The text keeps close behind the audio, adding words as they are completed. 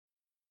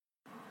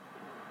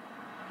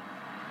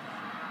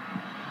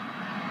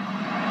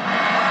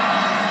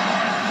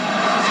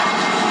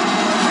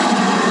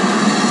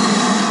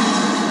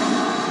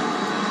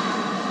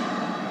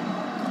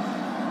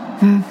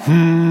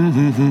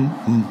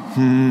Oh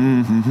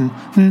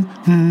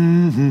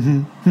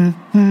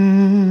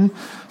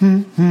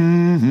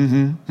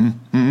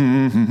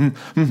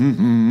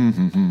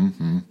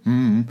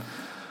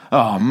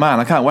man,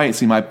 I can't wait to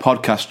see my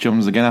podcast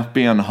chums again after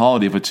being on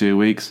holiday for 2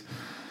 weeks.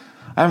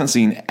 I haven't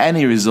seen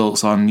any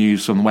results on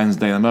news from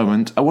Wednesday at the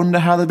moment. I wonder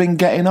how they've been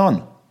getting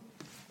on.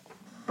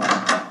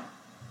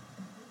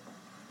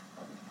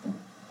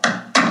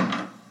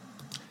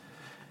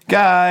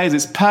 Guys,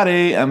 it's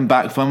Paddy. I'm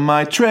back from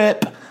my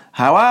trip.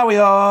 How are we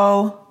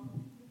all?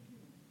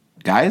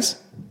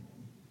 Guys?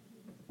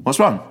 What's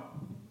wrong?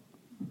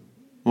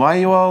 Why are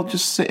you all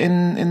just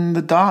sitting in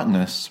the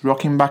darkness,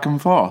 rocking back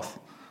and forth?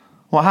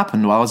 What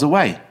happened while I was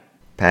away?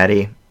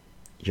 Paddy,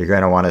 you're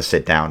going to want to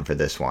sit down for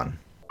this one.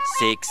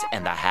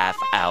 6.5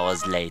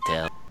 hours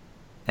later.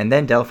 And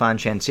then Delphon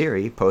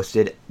Chansiri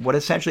posted what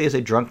essentially is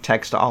a drunk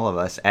text to all of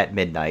us at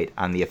midnight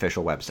on the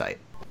official website.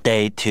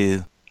 Day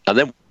 2. And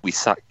then we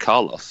sacked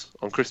Carlos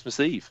on Christmas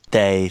Eve.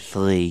 Day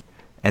 3.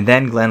 And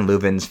then Glenn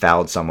Lubens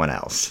fouled someone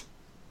else.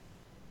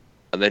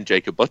 And then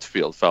Jacob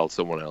Butterfield fouled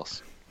someone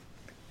else.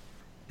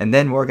 And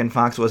then Morgan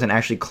Fox wasn't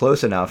actually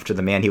close enough to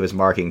the man he was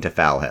marking to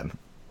foul him.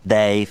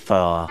 Day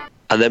 4.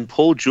 And then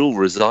Paul Jewell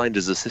resigned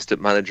as assistant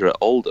manager at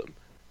Oldham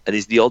and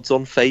is the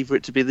odds-on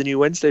favourite to be the new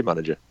Wednesday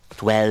manager.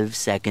 12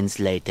 seconds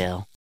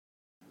later.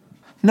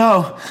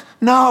 No!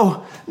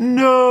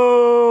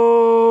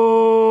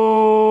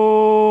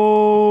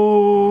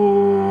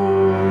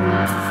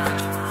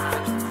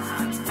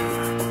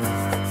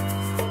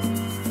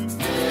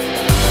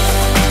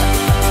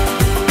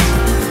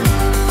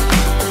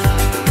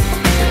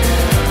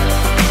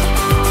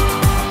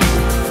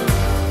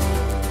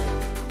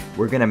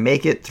 We're going to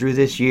make it through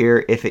this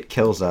year if it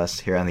kills us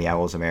here on the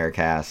Owls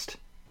Americast.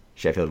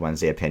 Sheffield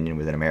Wednesday opinion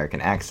with an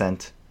American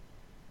accent.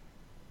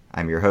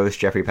 I'm your host,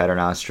 Jeffrey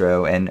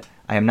Paternostro, and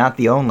I am not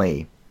the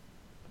only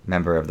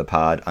member of the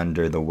pod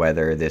under the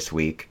weather this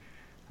week.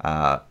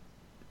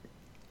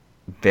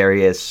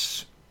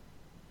 Various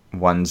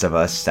ones of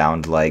us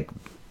sound like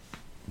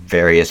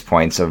various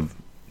points of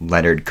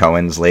Leonard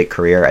Cohen's late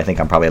career. I think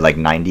I'm probably like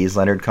 90s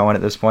Leonard Cohen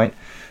at this point.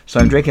 So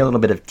I'm drinking a little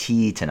bit of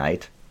tea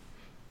tonight.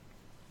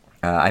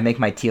 I make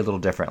my tea a little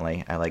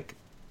differently. I like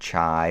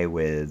chai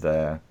with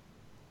a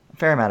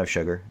fair amount of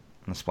sugar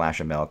and a splash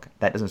of milk.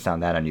 That doesn't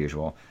sound that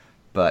unusual.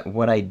 But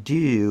what I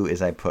do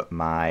is I put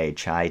my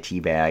chai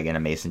tea bag in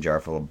a mason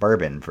jar full of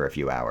bourbon for a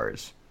few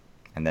hours.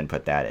 And then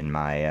put that in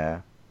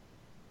my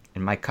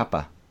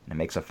cuppa. And it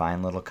makes a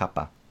fine little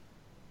cuppa.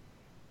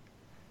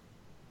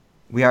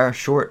 We are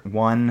short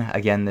one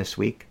again this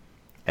week.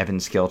 Evan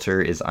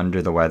Skilter is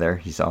under the weather.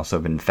 He's also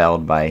been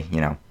felled by,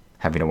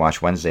 having to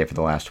watch Wednesday for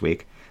the last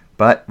week.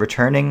 But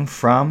returning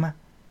from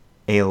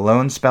a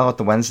lone spell at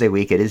the Wednesday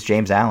week, it is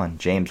James Allen.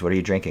 James, what are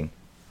you drinking?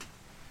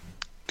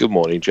 Good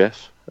morning,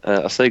 Jeff.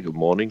 I say good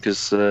morning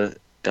because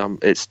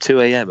it's 2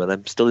 a.m. and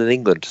I'm still in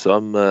England, so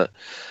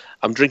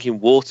I'm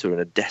drinking water in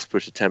a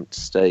desperate attempt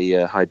to stay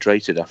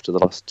hydrated after the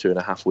last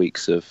 2.5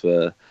 weeks of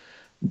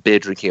beer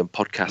drinking and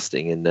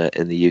podcasting in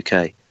the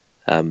UK.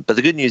 But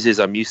the good news is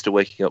I'm used to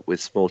waking up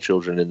with small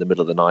children in the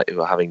middle of the night who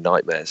are having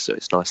nightmares, so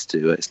it's nice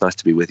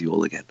to be with you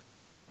all again.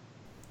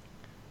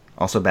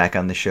 Also back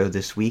on the show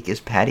this week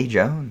is Paddy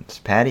Jones.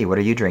 Paddy, what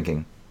are you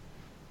drinking?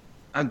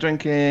 I'm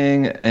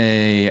drinking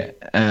a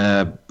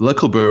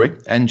local brewery,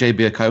 NJ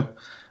Beer Co.,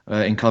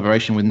 in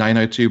collaboration with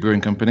 902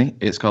 Brewing Company.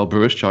 It's called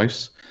Brewer's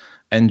Choice.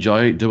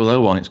 Enjoy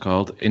 001. It's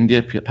called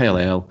India Pale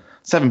Ale,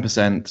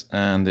 7%,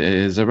 and it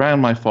is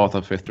around my 4th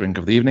or 5th drink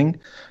of the evening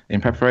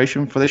in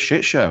preparation for this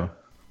shit show.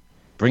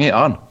 Bring it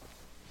on.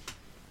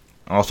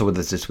 Also with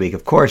us this week,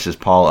 of course, is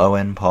Paul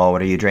Owen. Paul,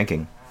 what are you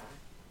drinking?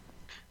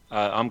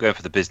 I'm going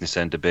for the business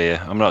end of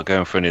beer. I'm not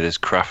going for any of this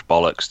craft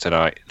bollocks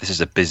tonight. This is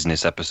a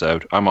business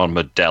episode. I'm on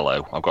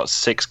Modelo. I've got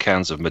 6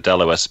 cans of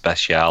Modelo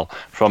Especial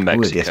from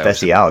Mexico. Ooh, the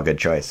Especial, good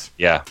choice.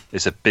 Yeah,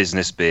 it's a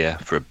business beer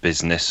for a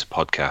business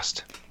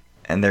podcast.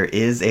 And there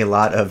is a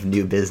lot of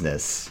new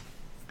business.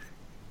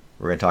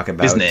 We're going to talk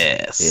about...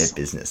 Business. Yeah,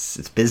 business.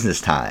 It's business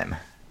time.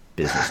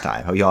 Business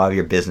time. Hope you all have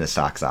your business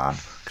socks on,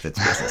 because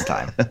it's business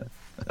time.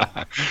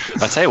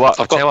 I tell you what,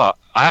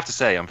 I have to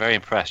say, I'm very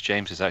impressed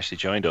James has actually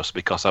joined us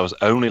because I was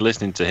only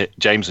listening to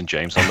James and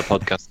James on the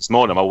podcast this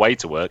morning on my way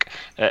to work,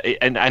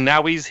 and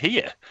now he's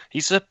here.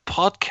 He's a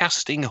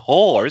podcasting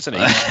whore, isn't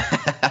he?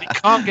 He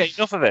can't get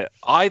enough of it,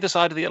 either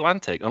side of the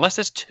Atlantic, unless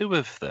there's 2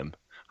 of them.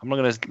 I'm not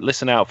going to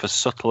listen out for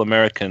subtle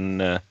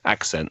American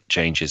accent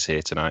changes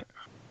here tonight.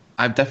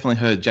 I've definitely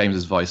heard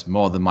James's voice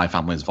more than my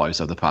family's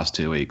voice over the past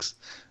 2 weeks.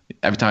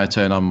 Every time I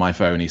turn on my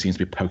phone, he seems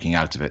to be poking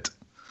out of it.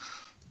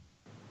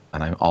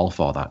 And I'm all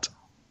for that.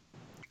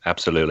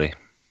 Absolutely.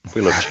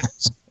 We love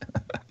James.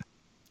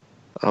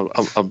 I'm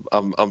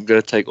going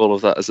to take all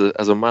of that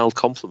as a mild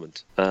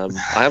compliment. I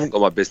haven't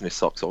got my business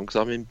socks on because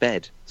I'm in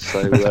bed.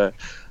 So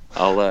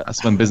I'll.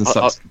 That's when business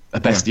socks are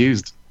best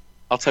used.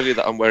 I'll tell you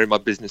that I'm wearing my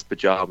business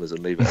pajamas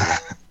and leave it there.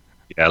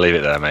 Yeah, leave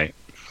it there, mate.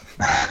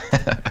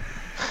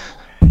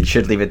 You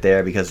should leave it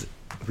there because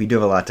we do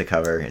have a lot to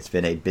cover. It's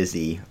been a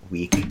busy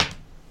week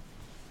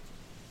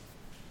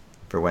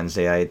for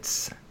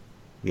Wednesdayites.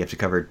 We have to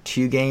cover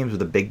 2 games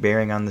with a big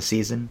bearing on the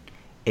season,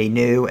 a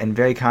new and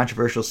very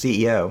controversial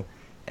CEO,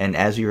 and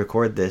as we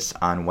record this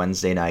on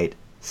Wednesday night,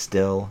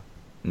 still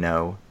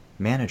no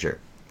manager.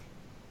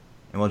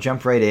 And we'll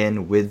jump right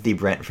in with the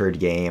Brentford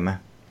game.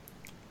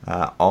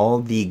 All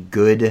the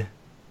good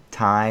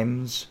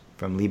times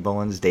from Lee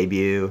Bullen's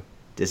debut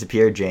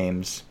disappeared,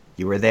 James.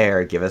 You were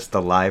there. Give us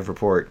the live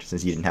report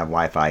since you didn't have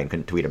Wi-Fi and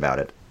couldn't tweet about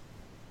it.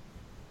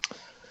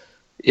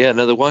 Yeah,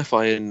 no, the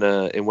Wi-Fi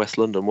in West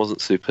London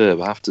wasn't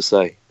superb, I have to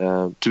say.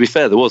 To be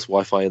fair, there was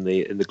Wi-Fi in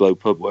the Globe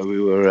pub where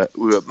we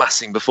were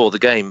massing before the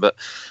game, but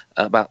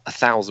about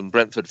 1,000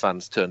 Brentford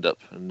fans turned up,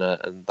 and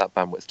that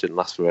bandwidth didn't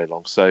last for very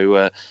long. So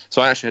I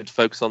actually had to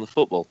focus on the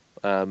football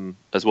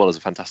as well as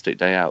a fantastic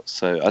day out.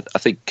 So I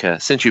think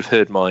since you've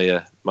heard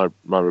my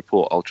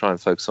report, I'll try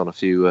and focus on a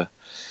few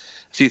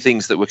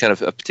things that were kind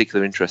of of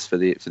particular interest for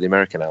the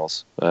American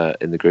Owls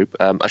in the group.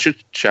 I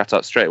should shout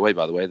out straight away,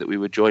 by the way, that we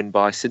were joined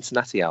by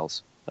Cincinnati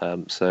Owls.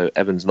 So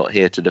Evan's not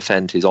here to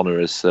defend his honour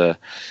as the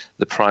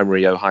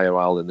primary Ohio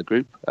Owl in the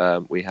group.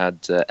 We had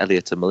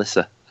Elliot and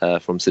Melissa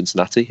from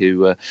Cincinnati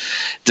who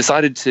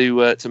decided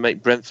to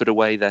make Brentford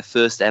away their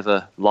first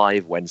ever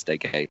live Wednesday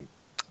game.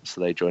 So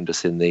they joined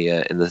us in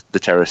the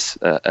terrace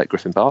at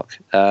Griffin Park.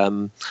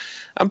 And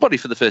Boddy,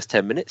 for the first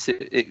 10 minutes,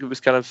 it was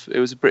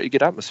a pretty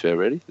good atmosphere,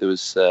 really. There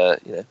was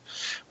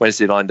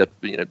Wednesday lined up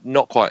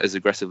not quite as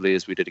aggressively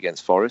as we did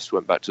against Forest.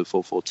 Went back to a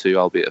 4-4-2,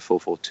 albeit a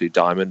 4-4-2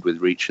 diamond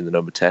with Reach in the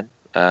number 10.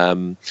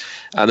 And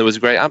there was a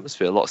great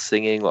atmosphere, a lot of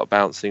singing, a lot of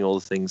bouncing, all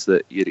the things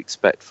that you'd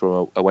expect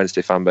from a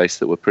Wednesday fan base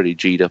that were pretty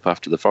G'd up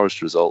after the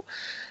Forest result.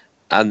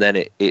 And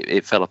then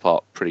it fell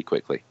apart pretty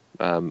quickly.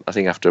 I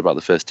think after about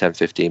the first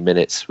 10-15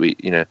 minutes,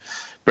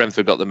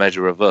 Brentford got the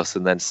measure of us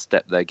and then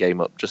stepped their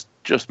game up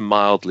just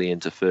mildly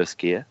into first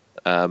gear,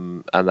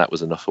 and that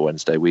was enough for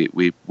Wednesday.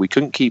 We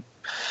couldn't keep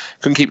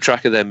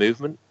track of their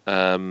movement.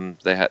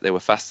 They were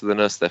faster than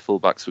us. Their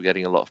fullbacks were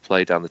getting a lot of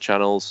play down the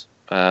channels,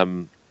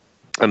 and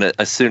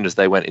as soon as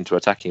they went into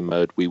attacking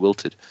mode, we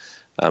wilted.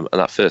 And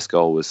that first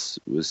goal was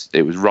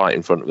right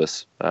in front of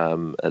us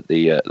at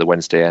the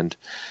Wednesday end.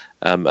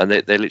 And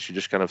they literally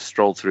just kind of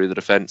strolled through the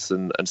defence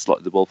and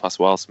slotted the ball past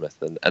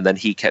Wildsmith, and then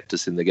he kept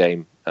us in the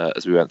game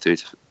as we went through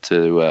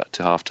to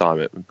half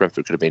time.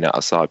 Brentford could have been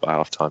outside by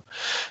half time.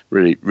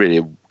 Really, really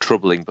a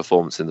troubling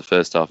performance in the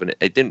first half, and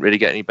it didn't really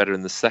get any better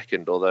in the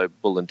second. Although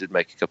Bullen did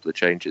make a couple of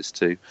changes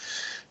to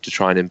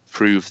try and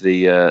improve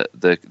the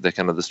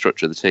kind of the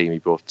structure of the team. He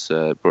brought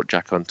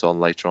Jack Hunt on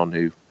later on,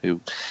 who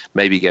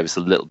maybe gave us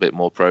a little bit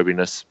more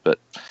probiness, but.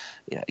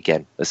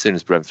 Again, as soon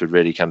as Brentford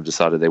really kind of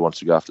decided they wanted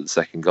to go after the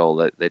second goal,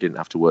 they didn't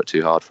have to work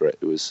too hard for it.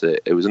 It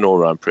was an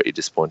all-round pretty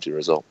disappointing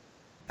result.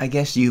 I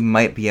guess you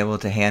might be able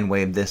to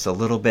hand-wave this a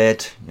little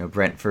bit.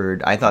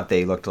 Brentford, I thought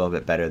they looked a little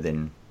bit better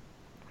than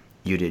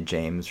you did,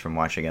 James, from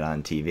watching it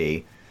on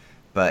TV.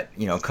 But,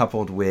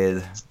 coupled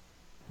with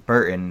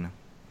Burton,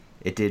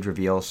 it did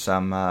reveal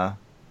some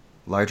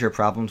larger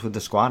problems with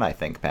the squad, I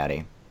think,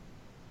 Paddy.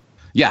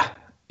 Yeah,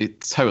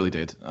 it totally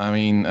did. I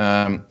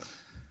mean...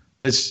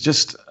 it's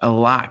just a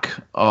lack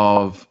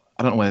of,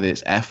 I don't know whether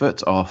it's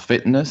effort or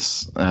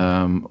fitness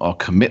or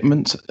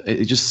commitment.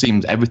 It just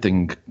seems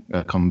everything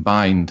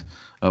combined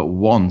at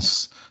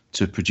once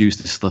to produce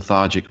this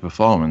lethargic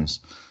performance.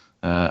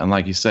 And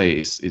like you say,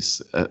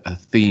 it's a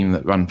theme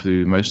that ran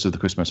through most of the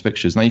Christmas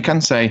fixtures. Now, you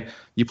can say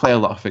you play a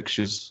lot of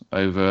fixtures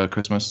over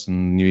Christmas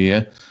and New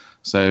Year,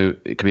 so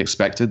it can be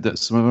expected that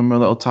some of them are a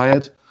little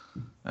tired.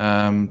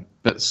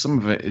 But some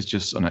of it is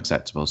just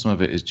unacceptable. Some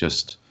of it is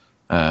just...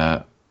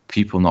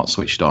 people not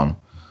switched on.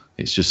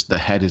 It's just the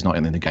head is not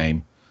in the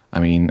game. I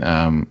mean,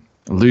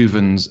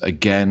 Louvens,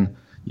 again,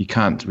 you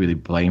can't really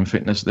blame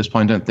fitness at this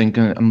point, I don't think,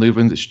 on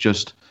Louvens. It's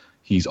just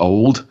he's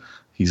old.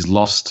 He's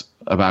lost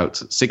about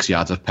 6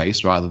 yards of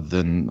pace rather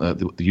than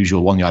the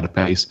usual 1 yard of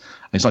pace.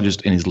 And it's not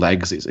just in his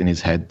legs, it's in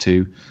his head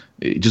too.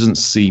 It doesn't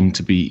seem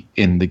to be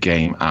in the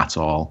game at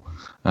all.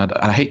 And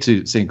I hate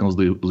to single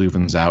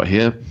Louvens out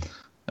here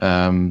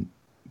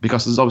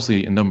because there's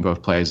obviously a number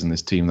of players in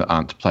this team that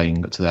aren't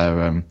playing to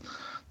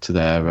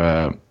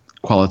their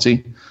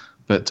quality,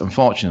 but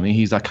unfortunately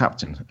he's our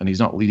captain and he's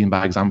not leading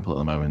by example at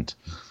the moment.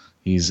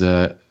 He's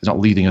not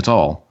leading at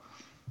all,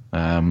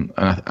 and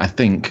I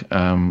think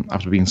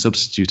after being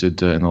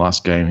substituted in the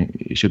last game,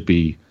 he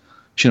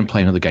shouldn't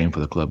play another game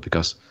for the club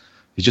because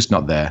he's just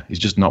not there. He's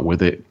just not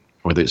with it,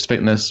 whether it's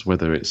fitness,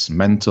 whether it's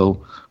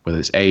mental, whether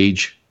it's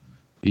age.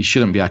 He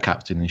shouldn't be our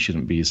captain. He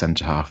shouldn't be a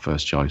centre half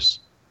first choice.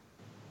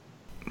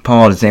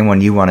 Paul, is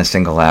anyone you want to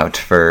single out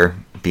for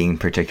being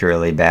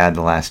particularly bad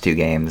the last 2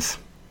 games?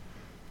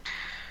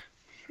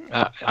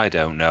 I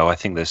don't know. I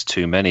think there's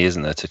too many,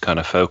 isn't there, to kind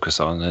of focus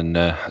on, and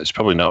it's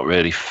probably not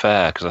really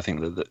fair because I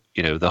think that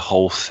the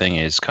whole thing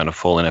is kind of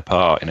falling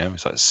apart.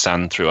 It's like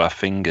sand through our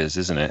fingers,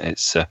 isn't it?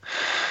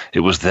 It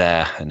was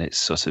there and it's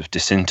sort of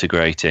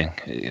disintegrating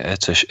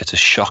at a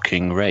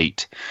shocking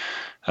rate.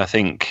 I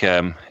think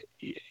we're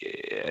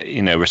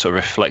sort of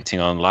reflecting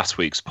on last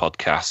week's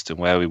podcast and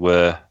where we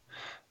were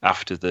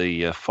after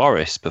the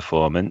Forest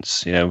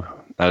performance.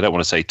 I don't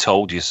want to say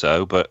told you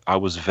so, but I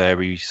was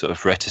very sort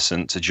of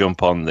reticent to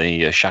jump on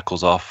the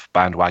shackles off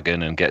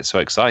bandwagon and get so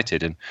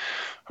excited. And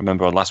I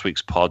remember on last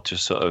week's pod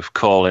just sort of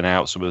calling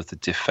out some of the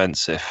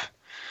defensive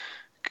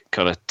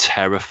kind of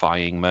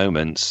terrifying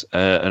moments.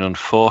 And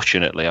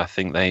unfortunately, I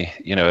think they,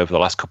 over the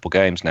last couple of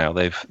games now,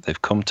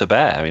 they've come to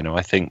bear.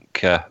 I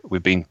think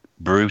we've been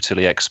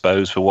brutally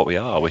exposed for what we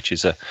are, which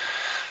is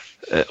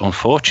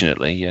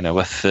unfortunately,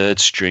 a third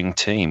string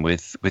team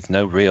with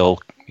no real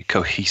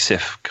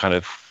cohesive kind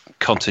of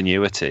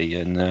continuity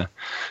and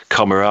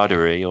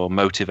camaraderie or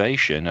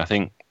motivation. I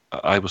think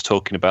I was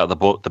talking about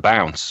the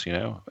bounce.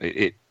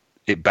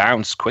 It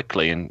bounced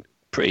quickly and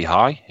pretty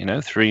high.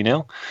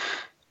 3-0.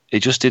 It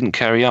just didn't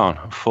carry on.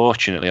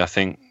 Unfortunately, I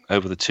think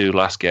over the two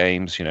last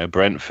games,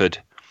 Brentford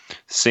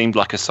seemed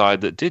like a side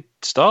that did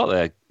start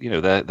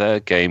their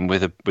game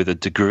with a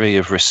degree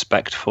of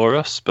respect for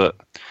us, but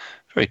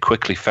very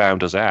quickly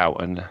found us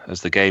out. And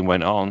as the game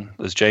went on,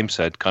 as James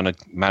said, kind of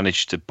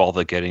managed to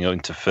bother getting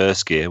into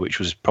first gear, which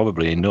was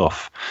probably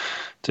enough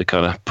to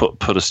kind of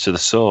put us to the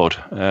sword.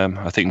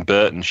 I think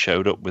Burton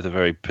showed up with a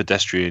very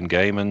pedestrian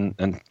game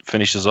and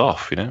finished us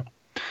off.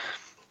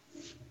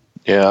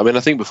 Yeah, I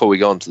think before we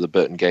go on to the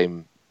Burton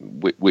game,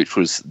 which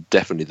was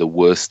definitely the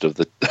worst of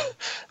the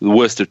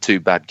worst of two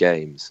bad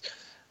games,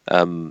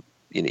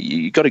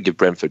 you got to give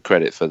Brentford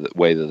credit for the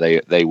way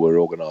that they were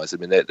organised.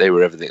 They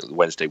were everything that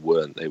Wednesday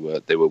weren't. They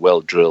were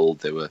well drilled.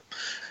 They were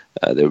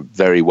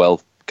very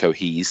well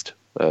cohesed,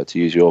 to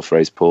use your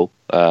phrase, Paul.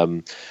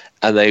 And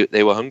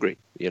they were hungry.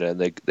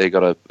 And they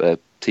got a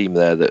team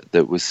there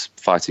that was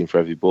fighting for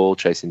every ball,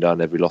 chasing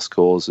down every lost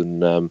cause,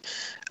 and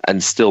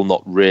still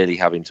not really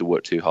having to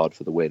work too hard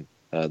for the win.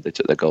 They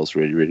took their goals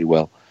really, really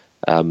well.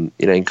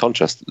 In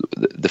contrast,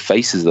 the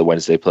faces of the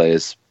Wednesday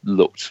players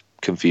looked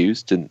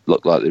confused, didn't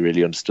look like they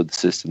really understood the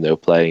system they were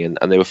playing,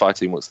 and they were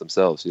fighting amongst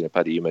themselves.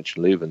 Paddy, you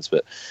mentioned Louvens,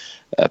 but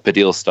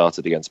Padil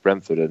started against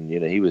Brentford, and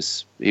he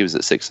was at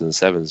 6s and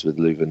 7s with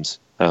Louvens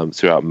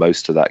throughout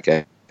most of that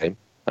game.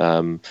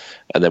 And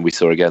then we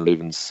saw again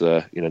Louvens,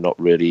 not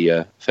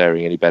really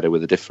faring any better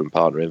with a different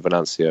partner in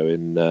Venancio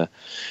in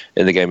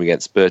the game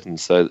against Burton.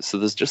 So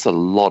there's just a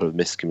lot of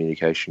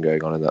miscommunication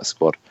going on in that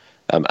squad.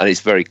 And it's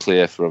very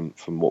clear from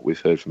what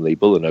we've heard from Lee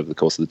Bullen over the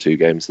course of the two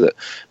games that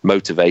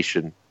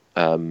motivation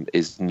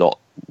is not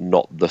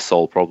the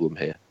sole problem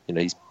here.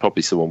 He's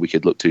probably someone we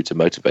could look to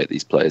motivate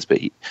these players, but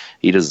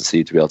he doesn't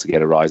seem to be able to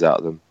get a rise out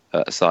of them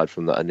aside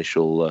from that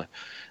initial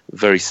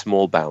very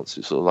small bounce.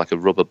 It's sort of like a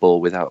rubber ball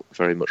without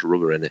very much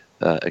rubber in it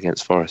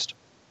against Forest.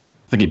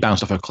 I think he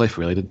bounced off a cliff,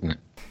 really, didn't it?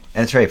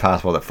 And it's very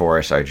possible that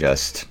Forest are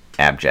just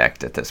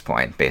abject at this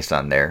point based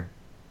on their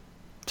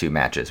two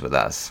matches with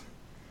us.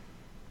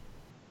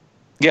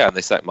 Yeah, and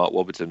they sacked Mark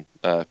Warburton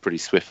pretty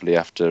swiftly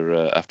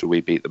after we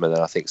beat them, and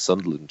then I think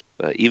Sunderland,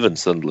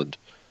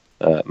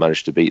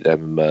 managed to beat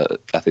them.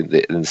 I think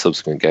in the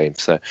subsequent game.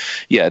 So,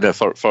 yeah, no,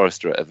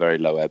 Forest are at a very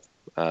low ebb,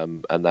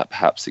 and that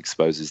perhaps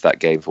exposes that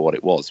game for what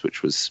it was,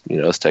 which was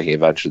us taking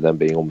advantage of them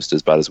being almost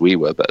as bad as we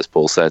were. But as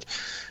Paul said,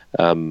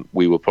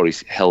 we were probably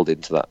held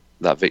into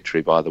that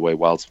victory by the way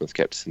Wildsmith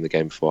kept us in the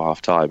game before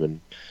half time, and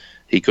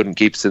he couldn't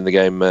keep us in the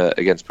game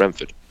against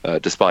Brentford,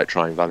 despite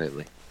trying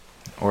valiantly,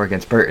 or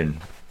against Burton.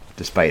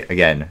 Despite,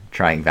 again,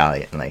 trying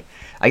valiantly.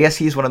 I guess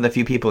he's one of the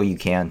few people you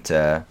can't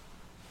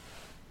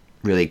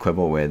really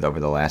quibble with over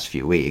the last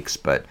few weeks,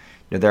 but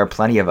there are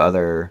plenty of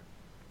other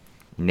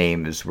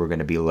names we're going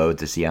to be loath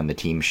to see on the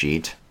team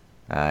sheet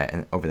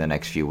over the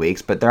next few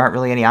weeks, but there aren't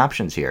really any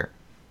options here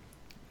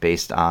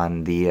based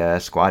on the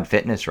squad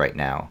fitness right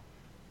now.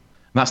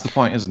 And that's the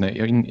point, isn't it?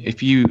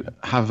 If you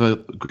have a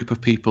group of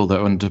people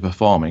that are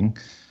underperforming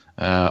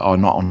or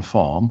not on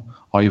form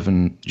or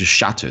even just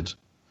shattered,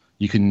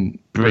 you can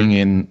bring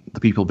in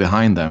the people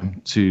behind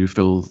them to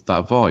fill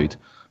that void.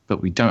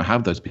 But we don't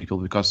have those people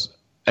because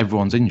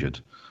everyone's injured.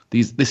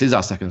 This is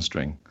our second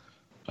string.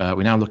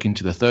 We're now looking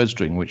to the third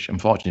string, which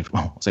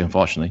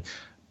unfortunately,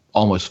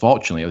 almost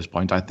fortunately at this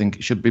point, I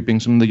think should be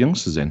bringing some of the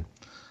youngsters in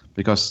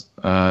because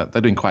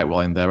they're doing quite well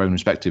in their own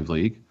respective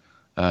league.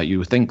 You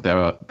would think they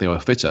were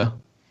fitter.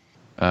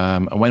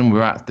 And when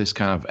we're at this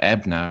kind of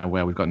ebb now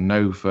where we've got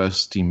no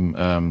first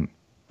team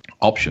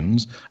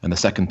options and the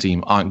second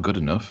team aren't good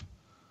enough,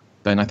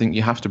 then I think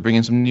you have to bring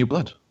in some new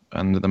blood.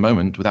 And at the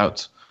moment,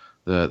 without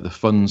the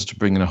funds to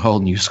bring in a whole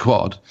new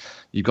squad,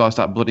 you've got to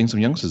start blooding some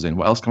youngsters in.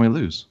 What else can we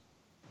lose?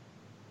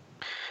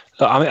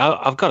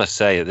 I've got to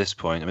say at this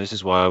point, this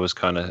is why I was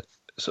kind of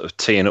sort of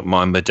teeing up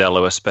my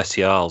Modelo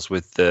Especials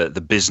with the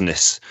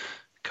business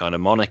kind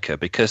of moniker,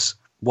 because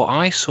what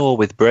I saw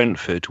with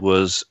Brentford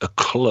was a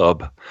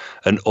club,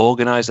 an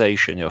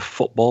organisation, a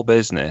football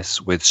business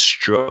with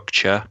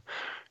structure,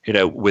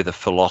 with a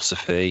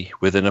philosophy,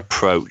 with an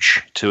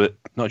approach to it,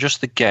 not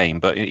just the game,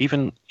 but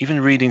even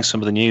reading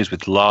some of the news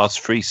with Lars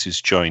Friis,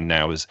 who's joined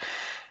now as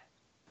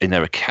in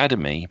their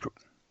academy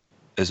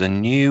as a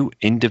new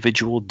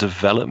individual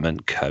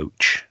development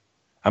coach.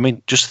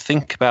 Just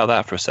think about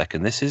that for a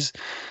second. This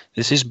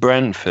is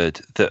Brentford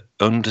that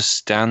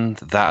understand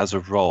that as a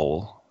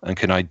role and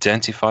can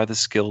identify the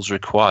skills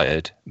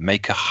required,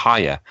 make a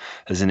hire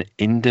as an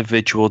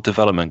individual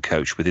development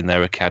coach within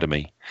their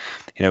academy.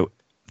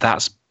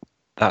 That's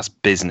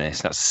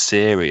business. That's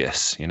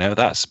serious.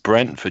 That's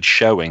Brentford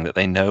showing that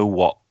they know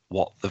what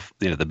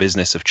the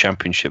business of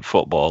Championship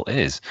football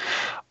is.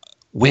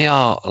 We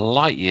are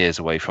light years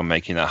away from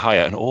making that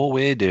hire, and all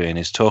we're doing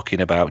is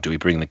talking about, do we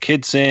bring the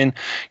kids in?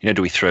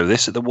 Do we throw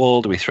this at the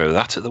wall? Do we throw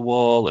that at the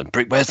wall? And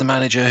where's the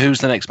manager?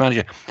 Who's the next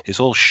manager? It's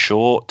all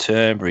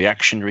short-term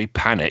reactionary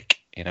panic.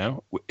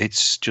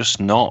 It's just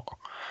not.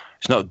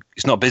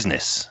 It's not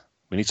business.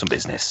 We need some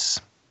business.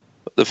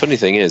 The funny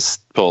thing is,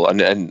 Paul,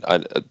 and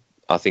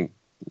I think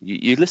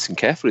you listened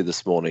carefully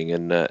this morning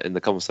in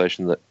the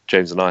conversation that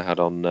James and I had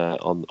on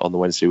the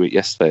Wednesday week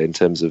yesterday, in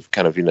terms of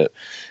kind of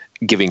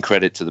giving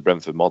credit to the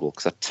Brentford model,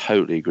 because I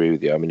totally agree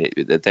with you. I mean,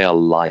 they are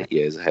light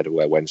years ahead of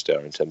where Wednesday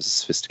are in terms of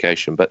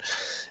sophistication. But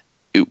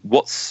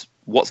what's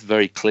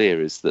very clear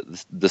is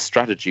that the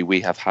strategy we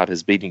have had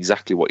has been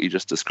exactly what you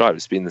just described.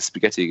 It's been the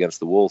spaghetti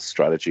against the wall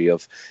strategy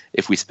of,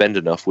 if we spend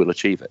enough, we'll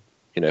achieve it.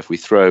 If we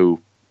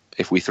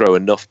throw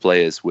enough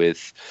players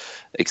with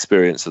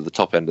experience at the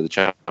top end of the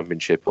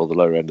Championship or the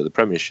lower end of the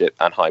Premiership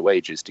and high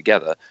wages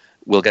together,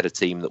 we'll get a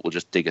team that will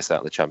just dig us out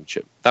of the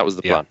Championship. That was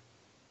the plan.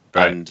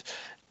 Right. And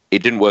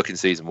it didn't work in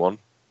season 1.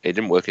 It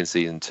didn't work in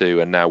season 2,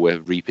 and now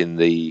we're reaping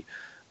the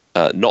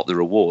not the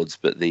rewards,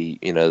 but the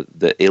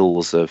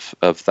ills of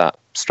that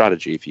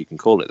strategy, if you can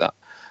call it that.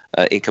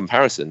 In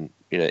comparison,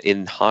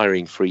 in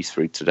hiring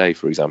Friesfried today,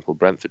 for example,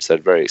 Brentford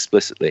said very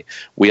explicitly,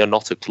 we are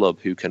not a club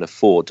who can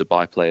afford to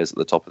buy players at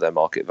the top of their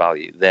market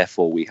value.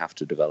 Therefore, we have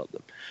to develop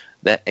them.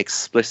 They're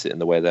explicit in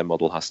the way their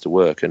model has to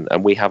work, and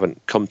we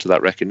haven't come to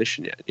that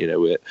recognition yet.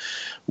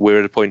 We're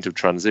at a point of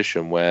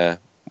transition where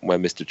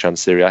Mr.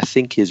 Chansiri, I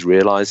think, is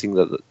realising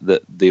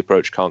that the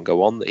approach can't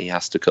go on, that he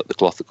has to cut the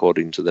cloth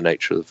according to the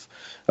nature of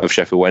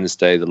Sheffield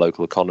Wednesday, the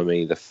local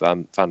economy. The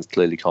fans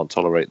clearly can't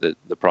tolerate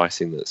the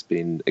pricing that's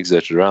been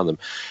exerted around them.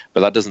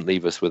 But that doesn't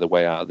leave us with a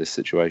way out of this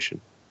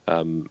situation.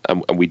 And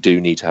we do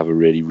need to have a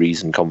really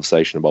reasoned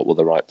conversation about what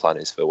the right plan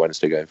is for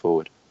Wednesday going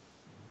forward.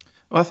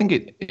 Well, I think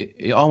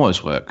it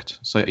almost worked.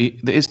 So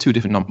there is two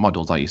different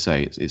models, like you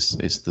say. It's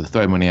the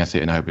throw money at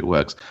it and hope it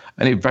works,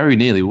 and it very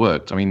nearly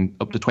worked. I mean,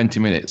 up to 20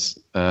 minutes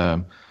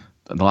in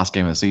the last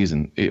game of the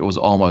season, it was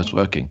almost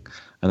working.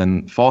 And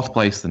then 4th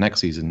place the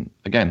next season,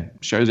 again,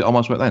 shows it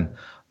almost worked then.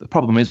 The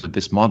problem is with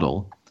this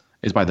model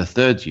is by the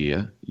 3rd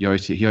year, you're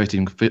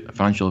hitting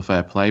financial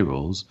fair play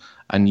rules,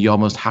 and you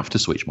almost have to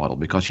switch model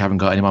because you haven't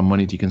got any more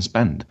money you can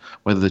spend.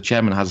 Whether the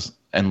chairman has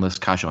endless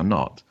cash or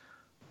not,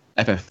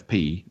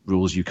 FFP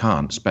rules you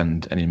can't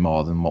spend any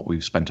more than what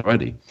we've spent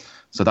already.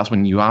 So that's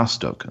when you are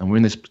stuck. And we're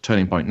in this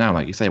turning point now,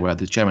 like you say, where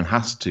the chairman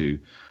has to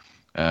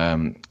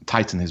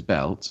tighten his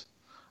belt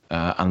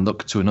and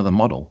look to another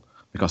model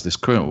because this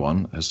current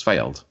one has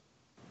failed.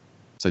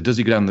 So does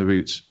he go down the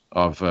route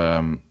of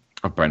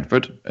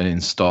Brentford and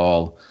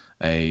install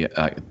a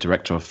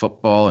director of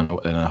football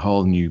and a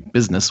whole new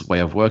business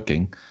way of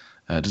working?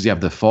 Does he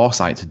have the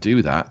foresight to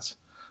do that?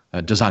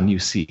 Does our new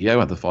CEO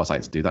have the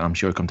foresight to do that? I'm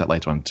sure we'll come to that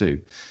later on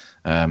too.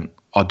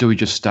 Or do we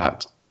just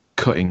start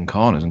cutting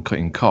corners and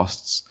cutting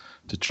costs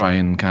to try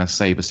and kind of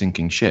save a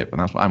sinking ship?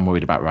 And that's what I'm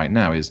worried about right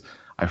now. Is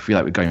I feel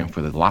like we're going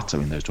for the latter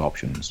in those two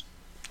options.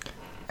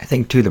 I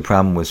think too the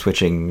problem with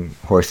switching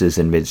horses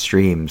in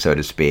midstream, so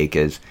to speak,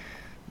 is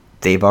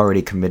they've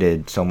already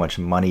committed so much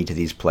money to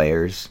these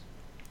players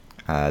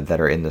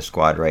that are in the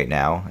squad right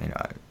now.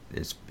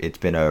 It's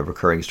been a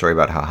recurring story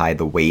about how high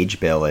the wage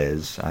bill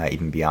is,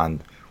 even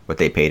beyond what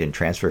they paid in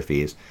transfer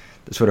fees.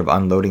 The sort of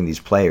unloading these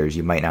players,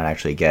 you might not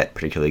actually get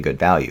particularly good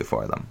value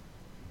for them.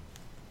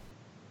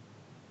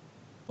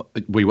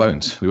 We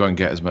won't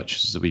get as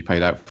much as we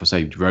paid out for,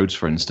 say, Rhodes,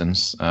 for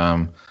instance.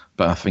 But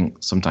I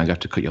think sometimes you have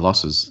to cut your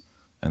losses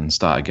and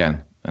start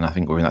again. And I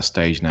think we're in that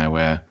stage now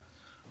where,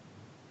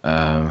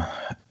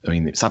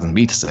 it saddens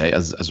me to say,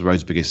 as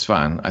Rhodes' biggest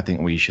fan, I think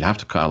we should have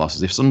to cut our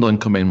losses. If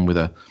Sunderland come in with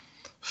a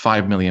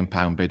 £5 million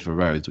bid for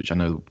Rhodes, which I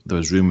know there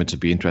was rumoured to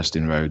be interest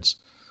in Rhodes,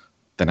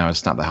 then I would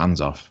snap their hands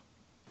off.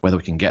 Whether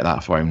we can get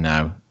that for him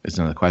now is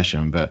another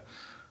question. But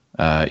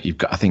you've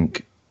got, I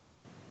think,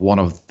 one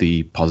of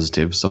the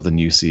positives of the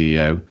new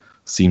CEO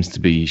seems to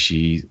be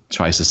she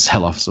tries to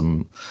sell off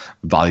some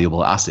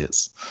valuable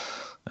assets.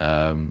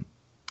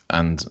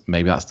 And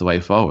maybe that's the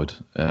way forward.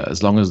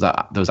 As long as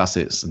those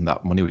assets and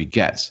that money we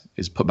get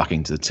is put back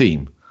into the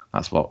team,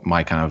 that's what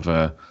my kind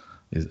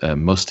of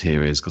must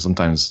here is. Because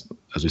sometimes,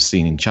 as we've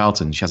seen in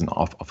Charlton, she hasn't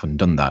often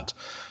done that.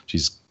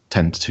 She's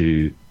tend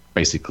to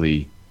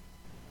basically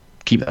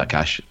keep that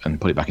cash and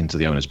put it back into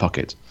the owner's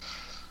pocket.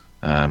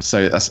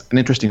 So that's an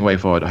interesting way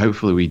forward.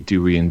 Hopefully we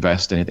do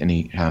reinvest in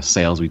any kind of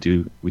sales we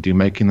do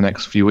make in the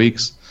next few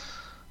weeks.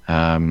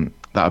 That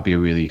would be a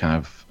really kind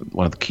of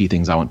one of the key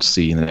things I want to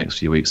see in the next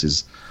few weeks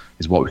is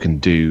what we can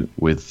do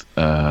with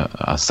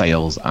our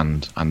sales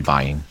and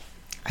buying.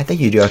 I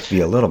think you do have to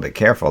be a little bit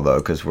careful though,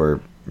 because we're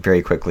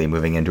very quickly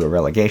moving into a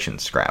relegation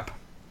scrap.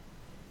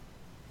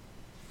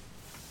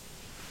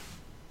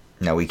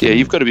 No, we can. Yeah,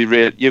 you've got to be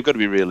real. You've got to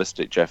be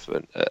realistic, Jeff,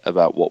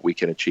 about what we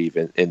can achieve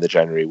in the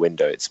January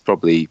window. It's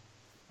probably,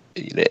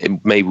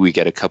 maybe we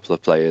get a couple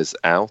of players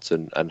out,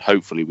 and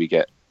hopefully we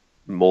get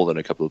more than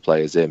a couple of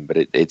players in. But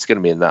it's going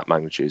to be in that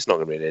magnitude. It's not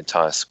going to be an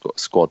entire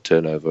squad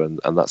turnover, and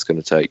that's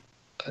going to take,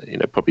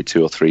 probably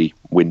 2 or 3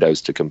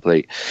 windows to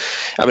complete.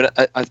 I mean,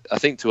 I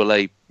think to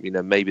allay,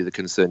 maybe the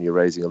concern you're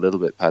raising a little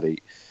bit,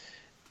 Paddy.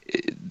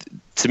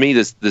 To me,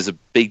 there's a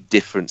big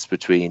difference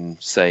between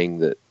saying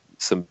that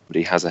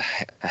somebody has a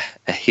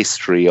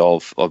history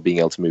of being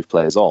able to move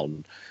players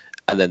on,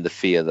 and then the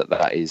fear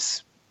that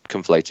is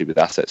conflated with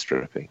asset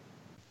stripping.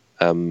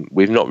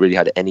 We've not really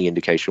had any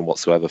indication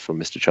whatsoever from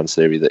Mr.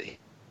 Chansiri that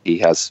he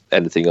has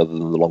anything other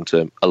than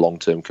a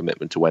long-term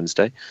commitment to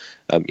Wednesday.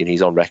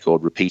 He's on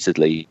record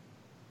repeatedly,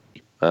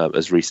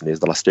 as recently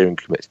as the last steering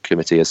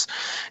committee, as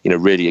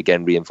really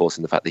again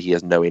reinforcing the fact that he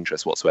has no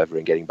interest whatsoever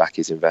in getting back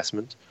his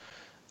investment.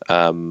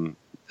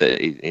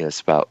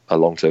 It's about a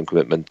long-term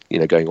commitment,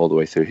 going all the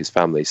way through his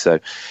family. So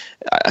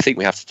I think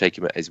we have to take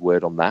him at his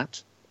word on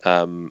that,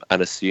 and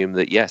assume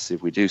that, yes,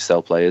 if we do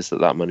sell players,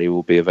 that money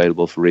will be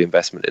available for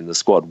reinvestment in the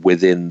squad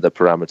within the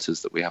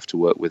parameters that we have to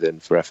work within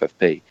for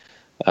FFP.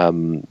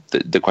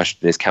 The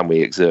question is, can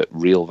we exert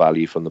real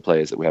value from the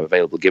players that we have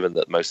available, given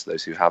that most of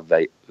those who have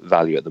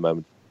value at the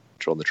moment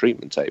are on the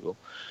treatment table?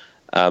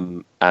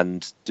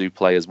 And do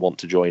players want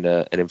to join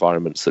an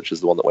environment such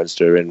as the one that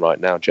Wednesday are in right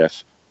now,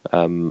 Jeff?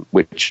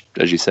 Which,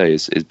 as you say,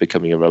 is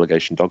becoming a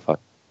relegation dogfight.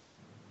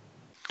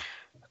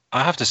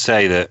 I have to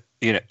say that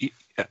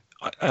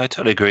I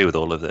totally agree with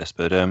all of this,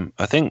 but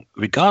I think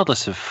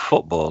regardless of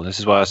football, this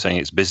is why I was saying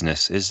it's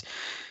business. Is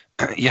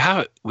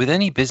with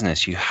any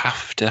business you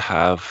have to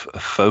have a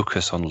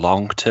focus on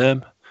long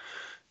term,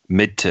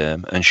 mid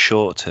term, and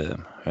short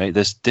term. Right?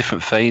 There's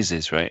different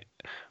phases, right?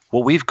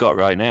 What we've got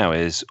right now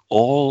is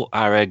all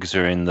our eggs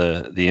are in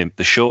the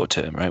short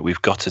term, right?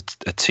 We've got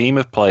a team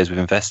of players we've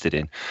invested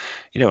in.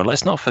 And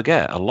let's not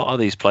forget, a lot of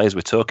these players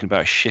we're talking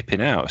about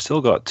shipping out have still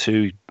got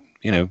 2,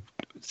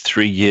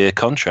 3-year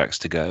contracts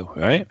to go,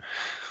 right?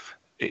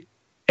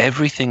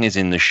 Everything is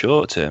in the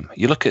short term.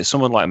 You look at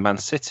someone like Man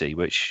City,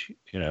 which,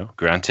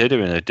 granted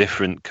are in a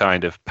different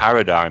kind of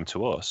paradigm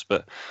to us,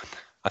 but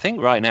I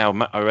think right now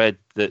I read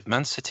that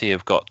Man City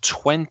have got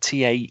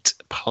 28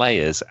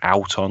 players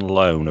out on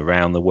loan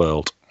around the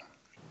world.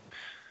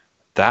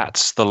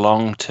 That's the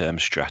long-term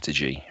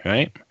strategy,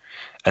 right?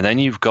 And then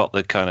you've got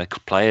the kind of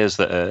players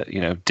that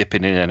are,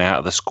 dipping in and out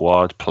of the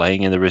squad,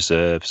 playing in the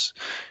reserves.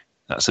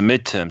 That's a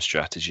mid-term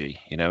strategy,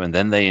 and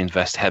then they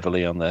invest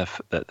heavily on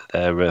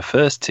their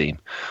first team.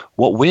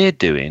 What we're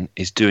doing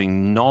is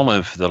doing none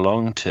of the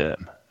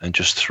long-term and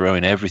just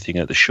throwing everything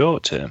at the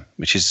short-term,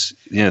 which is,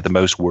 the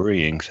most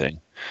worrying thing.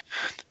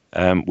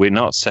 We're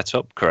not set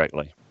up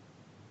correctly.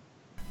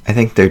 I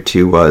think there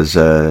too was,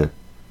 that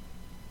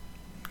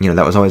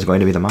was always going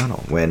to be the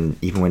model.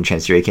 Even when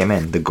Chansiri came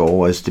in, the goal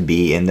was to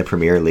be in the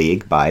Premier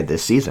League by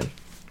this season,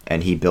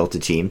 and he built a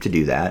team to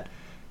do that,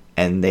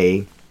 and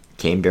they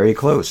came very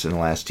close in the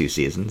last 2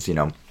 seasons.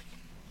 Right,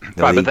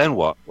 but then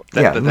what?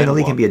 The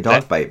league can be a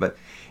dogfight, but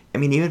I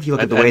mean, even if you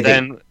look at the way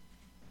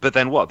But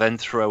then what? Then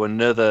throw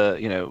another,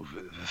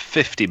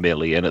 50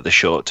 million at the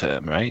short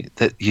term, right?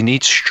 That you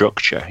need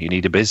structure. You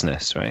need a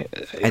business, right?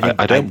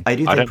 I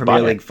do think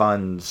Premier League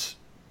funds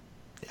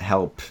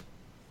help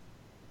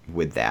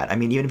with that. I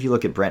mean, even if you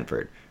look at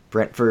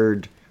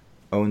Brentford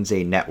owns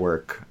a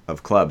network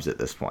of clubs at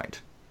this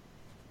point.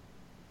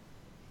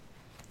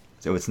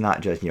 So it's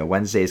not just,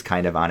 Wednesday's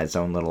kind of on its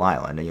own little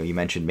island. And, you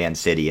mentioned Man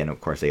City, and of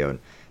course they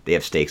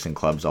have stakes in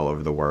clubs all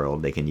over the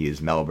world. They can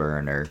use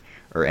Melbourne or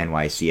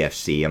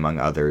NYCFC, among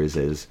others,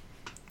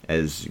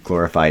 as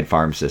glorified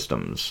farm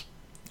systems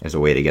as a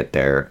way to get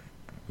their,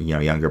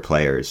 younger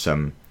players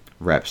some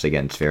reps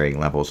against varying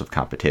levels of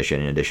competition,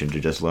 in addition to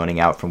just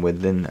loaning out from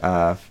within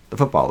the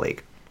football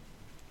league.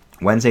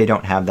 Wednesday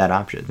don't have that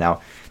option.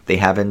 Now, they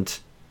haven't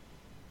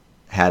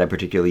had a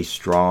particularly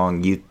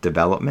strong youth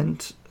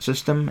development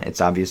system. It's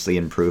obviously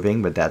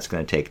improving, but that's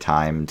going to take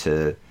time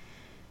to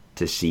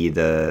see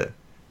the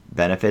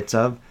benefits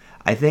of.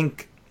 I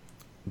think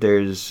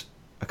there's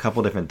a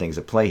couple different things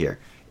at play here.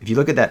 If you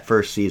look at that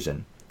first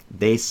season,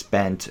 they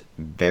spent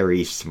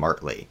very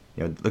smartly.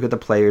 Look at the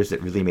players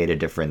that really made a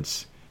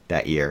difference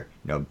that year.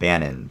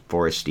 Bannon,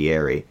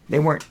 Forestieri. They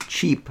weren't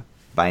cheap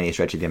by any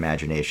stretch of the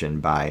imagination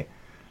by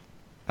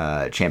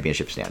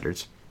championship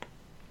standards.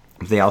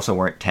 They also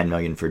weren't $10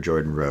 million for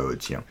Jordan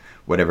Rhodes.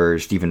 Whatever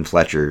Stephen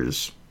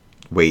Fletcher's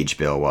wage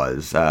bill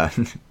was. There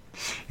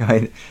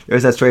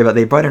was that story about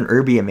they brought in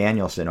Irby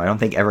Emanuelson, who I don't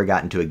think ever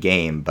got into a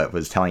game, but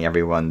was telling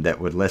everyone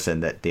that would listen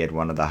that they had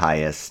one of the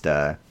highest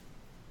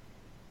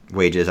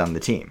wages on the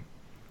team.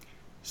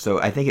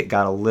 So I think it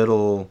got a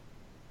little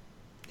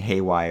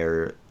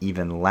haywire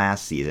even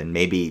last season.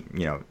 Maybe,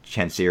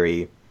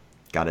 Chansiri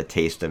got a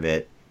taste of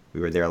it.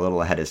 We were there a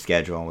little ahead of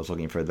schedule and was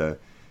looking for the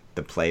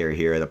player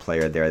here, the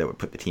player there that would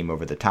put the team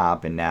over the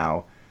top. And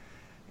now,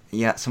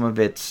 some of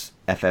it's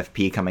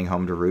FFP coming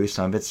home to roost.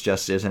 Some of it's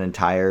just there's an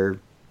entire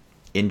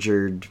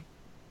injured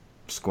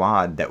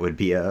squad that would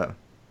be a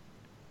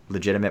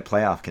legitimate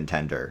playoff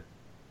contender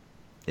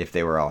if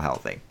they were all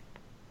healthy.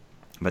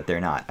 But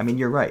they're not. I mean,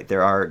 you're right.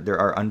 There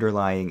are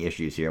underlying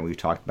issues here, and we've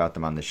talked about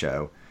them on the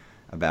show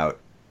about,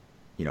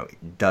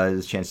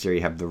 does Chansiri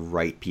have the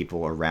right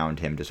people around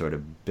him to sort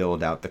of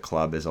build out the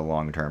club as a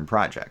long-term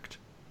project?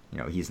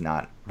 He's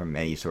not from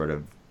any sort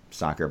of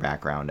soccer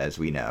background, as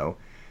we know.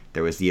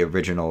 There was the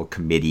original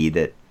committee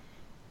that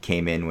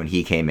came in when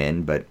he came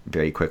in, but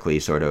very quickly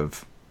sort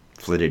of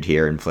flitted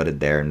here and flitted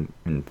there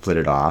and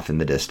flitted off in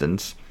the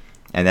distance.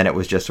 And then it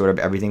was just sort of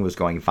everything was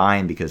going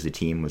fine because the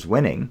team was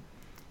winning.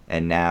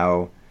 And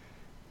now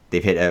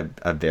they've hit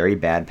a very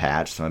bad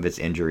patch. Some of it's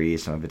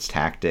injuries, some of it's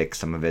tactics,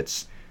 some of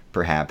it's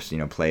perhaps,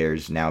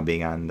 players now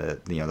being on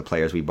the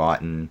players we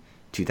bought in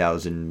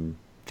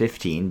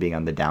 2015 being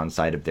on the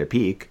downside of their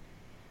peak.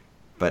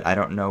 But I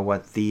don't know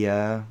what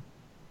the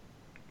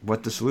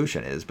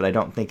solution is. But I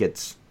don't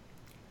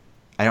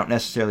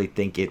necessarily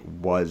think it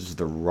was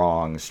the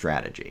wrong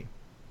strategy.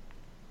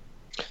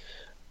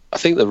 I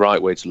think the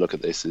right way to look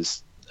at this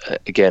is,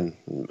 again,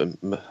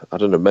 I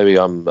don't know, maybe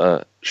I'm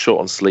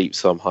short on sleep,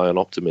 so I'm high on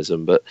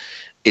optimism, but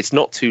it's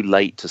not too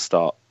late to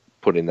start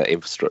putting that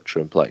infrastructure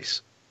in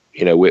place.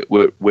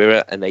 We're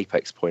at an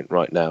apex point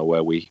right now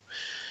where we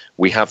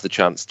have the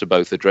chance to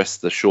both address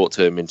the short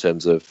term in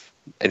terms of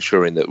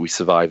ensuring that we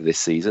survive this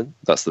season.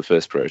 That's the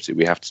first priority.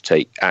 We have to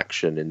take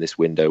action in this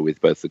window with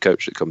both the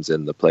coach that comes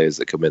in, the players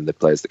that come in, the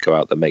players that go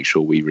out, that make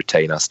sure we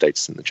retain our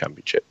status in the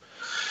championship.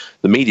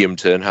 The medium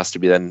term has to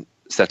be then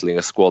settling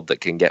a squad that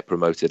can get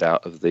promoted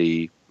out of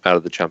the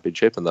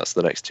championship, and that's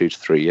the next 2 to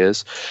 3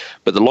 years.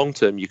 But the long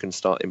term you can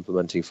start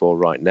implementing for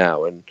right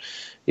now. And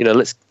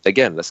let's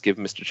give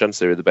Mr.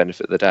 Chansiri the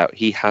benefit of the doubt.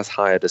 He has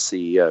hired a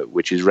CEO,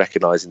 which is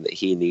recognizing that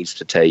he needs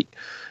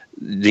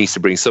to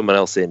bring someone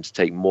else in to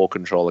take more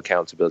control,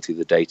 accountability of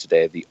the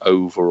day-to-day of the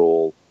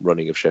overall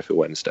running of Sheffield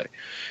Wednesday.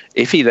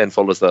 If he then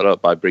follows that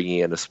up by bringing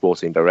in a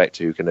sporting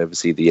director who can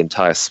oversee the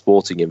entire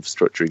sporting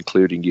infrastructure,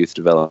 including youth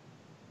development,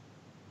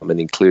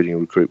 including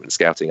recruitment,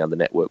 scouting, and the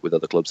network with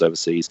other clubs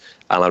overseas,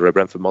 a la the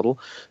Brentford model,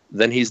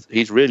 then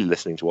he's really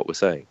listening to what we're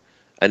saying.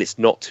 And it's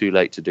not too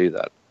late to do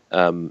that.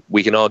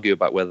 We can argue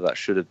about whether that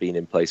should have been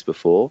in place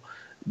before,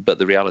 but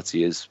the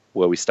reality is,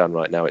 where we stand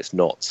right now, it's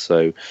not.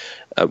 So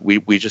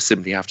we just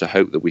simply have to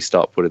hope that we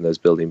start putting those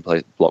building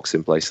blocks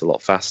in place a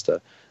lot faster.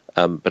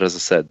 But as I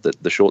said,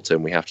 the short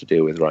term we have to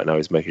deal with right now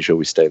is making sure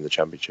we stay in the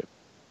championship.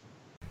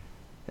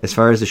 As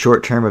far as the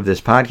short term of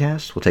this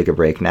podcast, we'll take a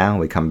break now.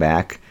 When we come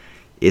back,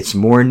 it's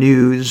more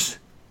news.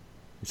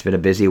 It's been a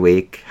busy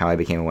week. How I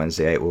Became a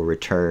Wednesdayite will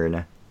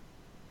return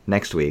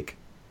next week.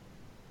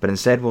 But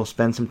instead, we'll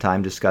spend some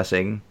time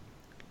discussing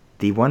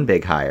the one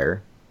big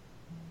hire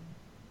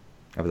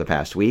of the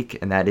past week,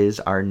 and that is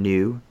our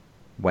new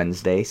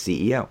Wednesday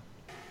CEO.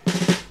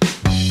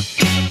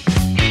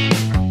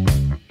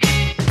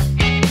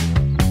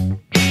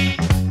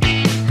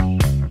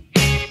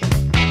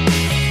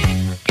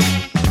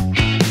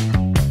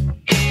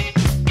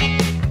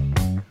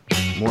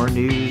 More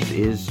news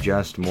is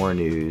just more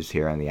news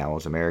here on the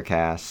Owls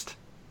Americast.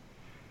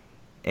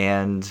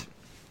 And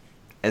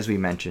as we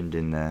mentioned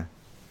in the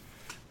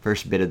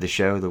first bit of the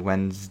show, the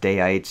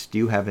Wednesdayites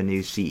do have a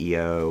new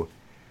CEO,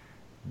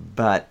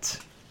 but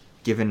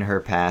given her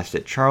past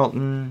at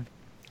Charlton,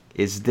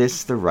 is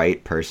this the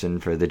right person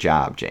for the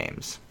job,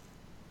 James?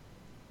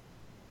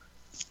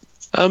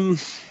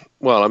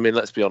 Well, I mean,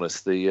 let's be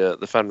honest. The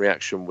fan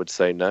reaction would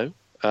say no.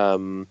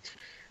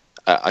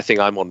 I think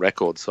I'm on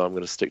record, so I'm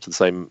going to stick to the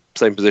same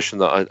position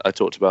that I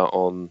talked about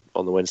on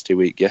the Wednesday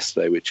week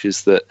yesterday, which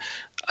is that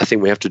I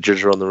think we have to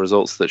judge her on the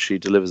results that she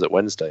delivers at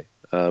Wednesday.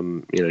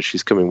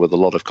 She's coming with a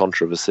lot of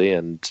controversy,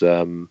 and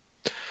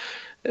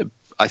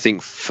I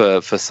think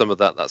for some of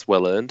that's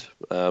well earned.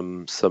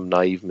 Some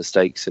naive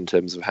mistakes in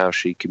terms of how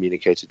she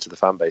communicated to the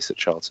fan base at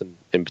Charlton,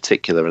 in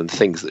particular, and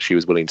things that she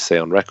was willing to say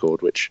on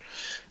record, which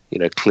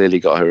clearly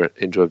got her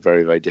into a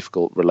very, very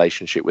difficult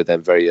relationship with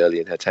them very early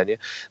in her tenure.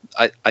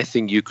 I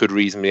think you could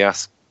reasonably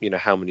ask,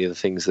 how many of the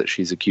things that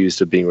she's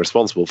accused of being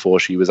responsible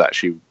for, she was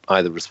actually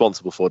either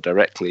responsible for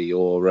directly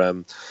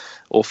or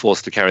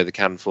forced to carry the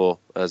can for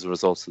as a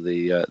result of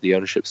the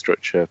ownership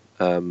structure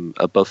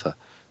above her.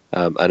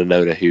 And an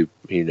owner who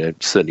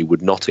certainly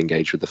would not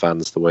engage with the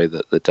fans the way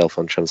that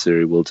Delphine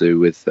Chansiri will do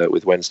with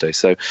Wednesday.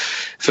 So,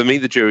 for me,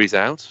 the jury's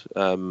out.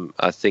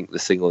 I think the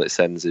signal it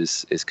sends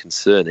is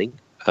concerning.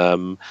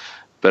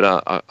 But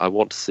I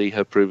want to see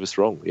her prove us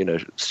wrong.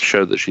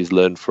 Show that she's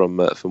learned from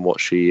what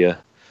she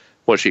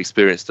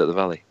experienced at the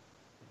Valley.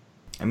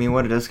 I mean,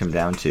 what it does come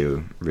down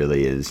to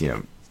really is,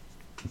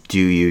 do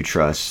you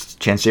trust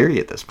Chansiri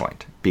at this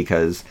point?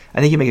 Because I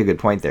think you make a good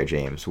point there,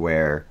 James,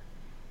 where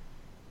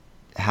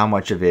how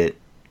much of the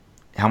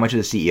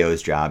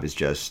CEO's job is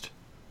just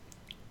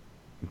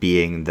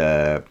being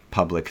the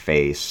public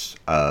face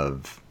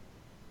of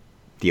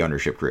the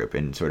ownership group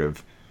and sort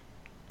of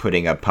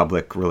putting a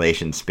public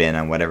relations spin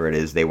on whatever it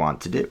is they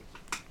want to do.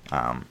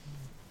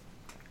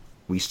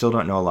 We still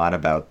don't know a lot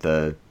about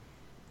the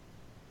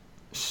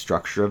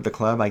structure of the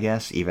club, I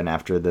guess, even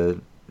after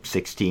the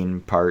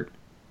 16-part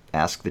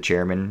Ask the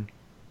Chairman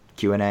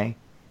Q&A.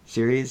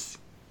 series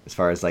as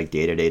far as like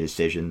day-to-day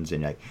decisions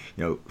and like,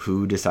 you know,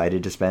 who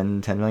decided to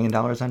spend $10 million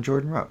on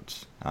Jordan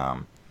Rhodes?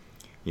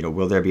 You know,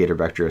 will there be a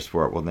director of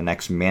sport? Will the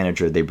next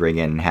manager they bring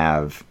in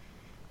have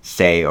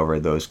say over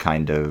those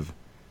kind of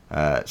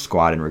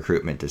squad and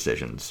recruitment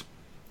decisions?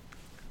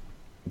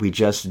 We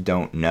just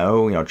don't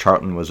know. You know,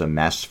 Charlton was a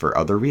mess for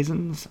other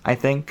reasons, I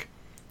think.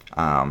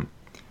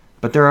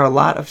 But there are a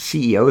lot of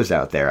CEOs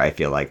out there, I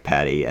feel like,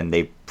 Patty, and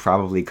they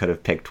probably could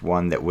have picked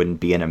one that wouldn't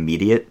be an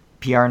immediate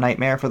PR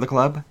nightmare for the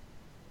club.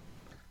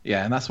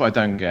 Yeah, and that's what I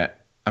don't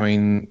get. I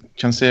mean,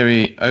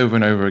 Chansiri over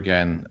and over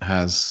again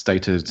has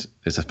stated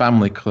it's a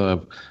family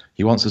club.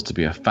 He wants us to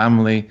be a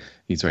family.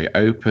 He's very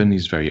open.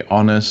 He's very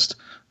honest.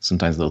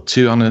 Sometimes a little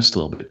too honest, a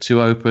little bit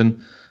too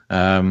open.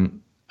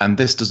 And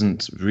this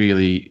doesn't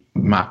really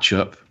match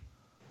up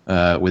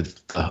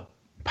with the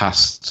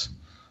past,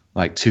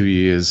 like 2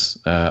 years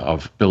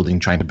of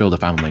trying to build a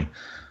family.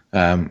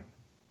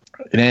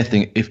 In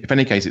anything, if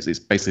any case, it's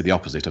basically the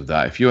opposite of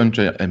that. If you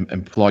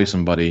employ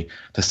somebody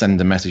to send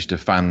a message to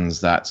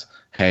fans that,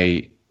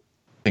 hey,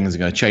 things are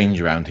going to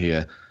change around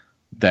here,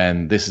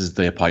 then this is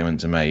the appointment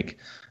to make.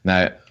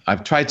 Now,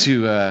 I've tried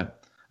to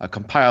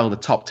compile the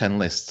top 10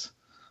 lists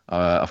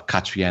of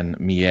Katrien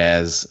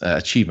Mier's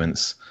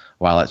achievements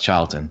while at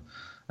Charlton.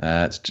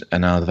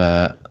 And I've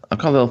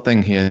got a little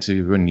thing here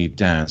to run you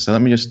down. So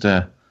let me just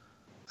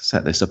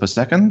set this up a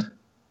second.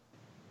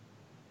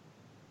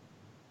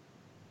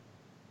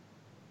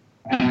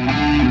 All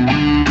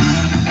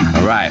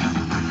right.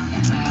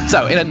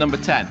 So in at number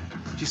 10,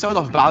 she sold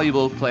off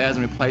valuable players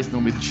and replaced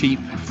them with cheap,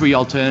 free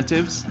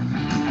alternatives.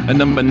 At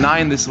number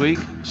 9 this week,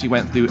 she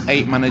went through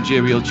 8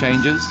 managerial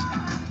changes.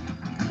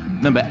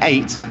 Number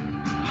 8,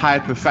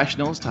 hired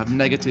professionals to have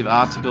negative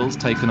articles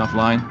taken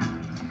offline.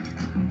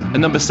 At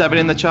number 7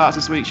 in the charts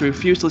this week, she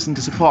refused to listen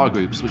to supporter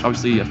groups, which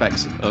obviously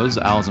affects us,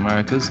 Owls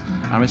Americas,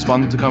 and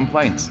respond to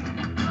complaints.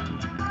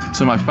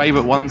 Some of my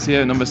favourite ones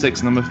here, number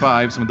 6 and number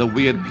 5, some of the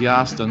weird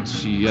PR stunts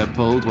she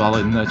pulled while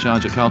in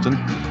charge at Charlton.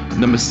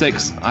 Number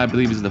 6, I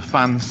believe, is the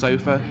fan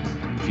sofa.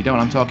 If you don't know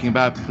what I'm talking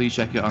about, please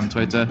check it on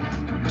Twitter.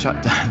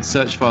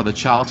 Search for the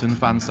Charlton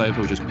fan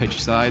sofa, which is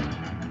pitch side.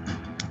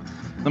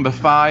 Number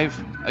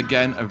 5,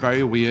 again, a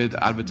very weird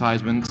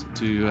advertisement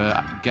to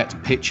get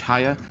pitch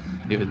higher.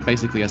 It was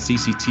basically a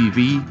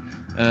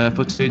CCTV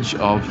footage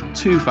of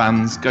 2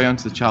 fans going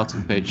onto the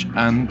Charlton pitch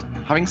and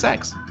having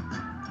sex.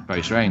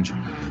 Very strange.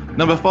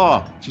 Number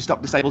 4, she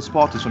stopped disabled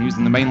supporters from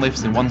using the main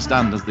lifts in one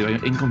stand as they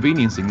were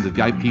inconveniencing the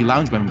VIP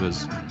lounge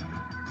members.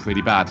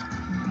 Pretty bad.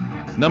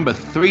 Number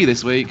 3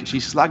 this week, she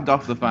slagged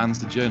off the fans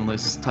to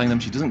journalists, telling them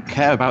she doesn't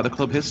care about the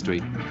club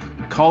history,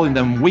 calling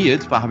them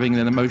weird for having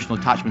an emotional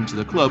attachment to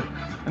the club,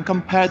 and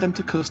compared them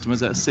to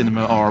customers at a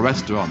cinema or a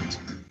restaurant.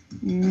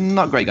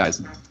 Not great,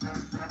 guys.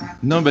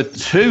 Number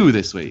 2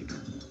 this week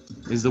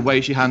is the way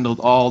she handled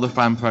all the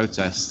fan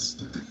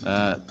protests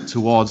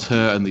towards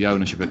her and the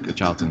ownership at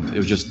Charlton. It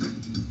was just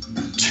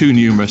too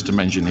numerous to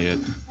mention here.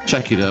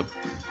 Check it up.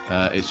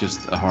 It's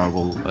just a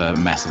horrible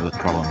mess of a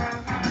problem.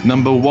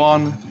 Number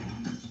 1,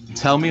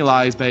 tell me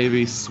lies,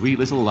 baby, sweet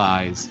little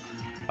lies.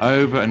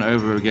 Over and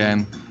over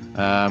again,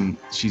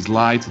 she's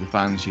lied to the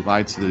fans. She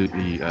lied to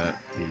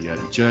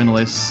the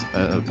journalists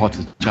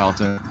reported to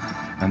Charlton,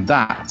 and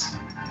that,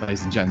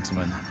 ladies and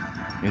gentlemen,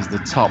 is the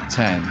top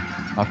 10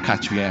 of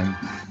Katrien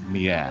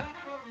Mier.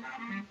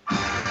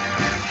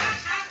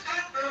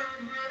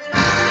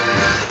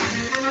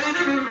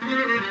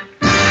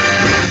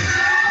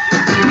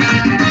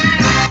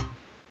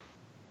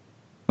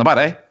 Not bad,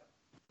 eh?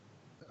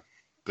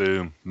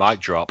 Boom. Mic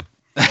drop.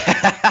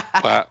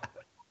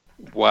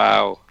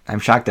 Wow. I'm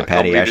shocked that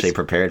Patty actually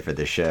prepared for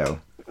this show.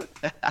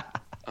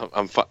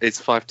 It's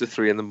 5 to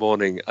 3 in the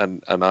morning,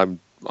 and I'm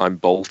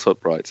bolt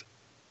upright.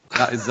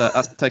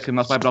 That's taken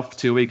my Bible off for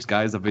 2 weeks,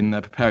 guys. I've been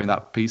preparing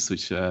that piece,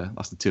 which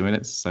lasted 2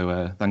 minutes.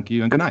 So thank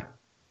you and good night.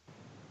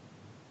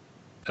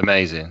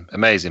 Amazing,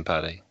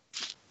 Paddy.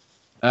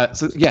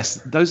 So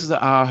yes, those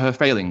are her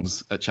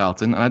failings at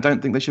Charlton, and I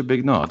don't think they should be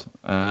ignored.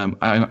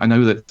 I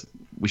know that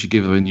we should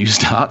give her a new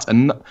start,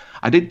 and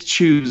I did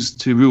choose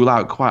to rule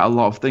out quite a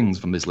lot of things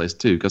from this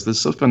list too, because there's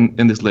stuff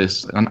in this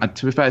list, and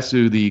to be fair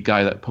to the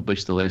guy that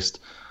published the list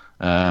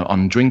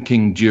on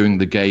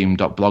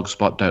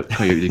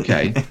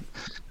drinkingduringthegame.blogspot.co.uk,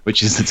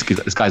 which is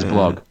this guy's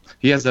blog.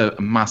 He has a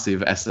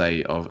massive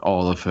essay of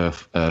all of her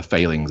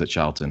failings at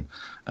Charlton,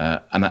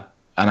 and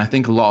I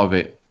think a lot of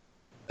it,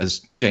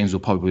 as James will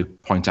probably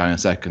point out in a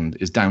second,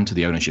 is down to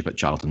the ownership at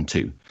Charlton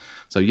too.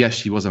 So yes,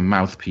 she was a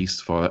mouthpiece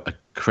for a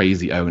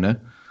crazy owner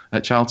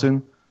at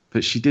Charlton,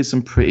 but she did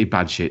some pretty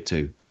bad shit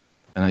too.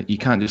 And you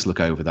can't just look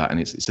over that, and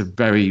it's a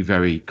very,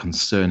 very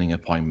concerning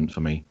appointment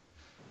for me.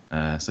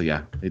 So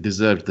yeah, it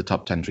deserved the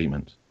top 10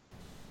 treatment.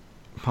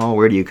 Paul,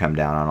 where do you come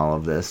down on all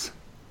of this?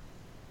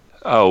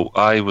 Oh,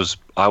 I was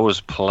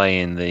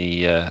playing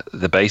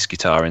the bass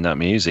guitar in that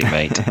music,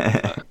 mate.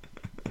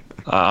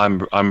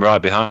 I'm right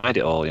behind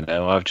it all, you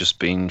know. I've just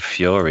been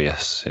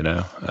furious, you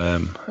know.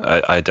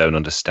 I don't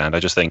understand. I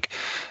just think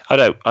I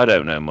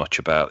don't know much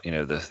about, you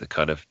know, the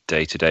kind of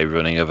day-to-day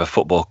running of a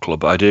football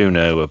club. I do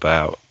know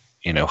about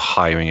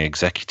hiring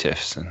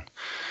executives, and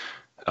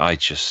I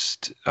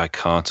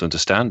can't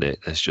understand it.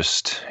 There's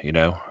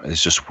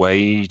just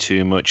way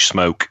too much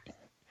smoke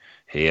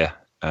here.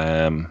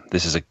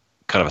 This is a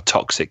kind of a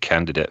toxic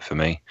candidate for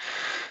me.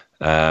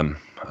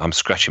 I'm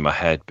scratching my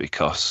head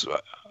because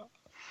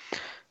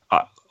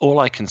all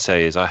I can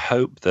say is I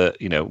hope that,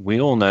 we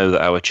all know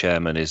that our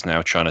chairman is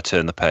now trying to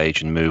turn the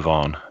page and move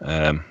on.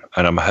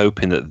 And I'm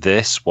hoping that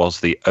this was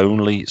the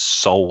only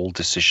sole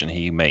decision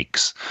he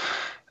makes.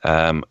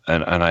 And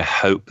I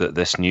hope that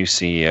this new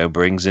CEO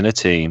brings in a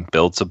team,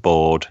 builds a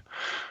board,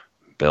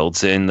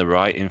 builds in the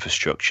right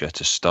infrastructure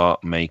to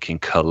start making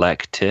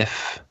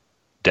collective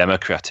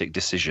democratic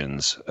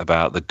decisions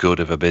about the good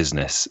of a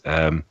business.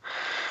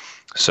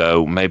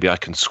 So maybe I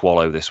can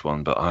swallow this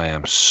one, but I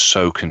am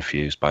so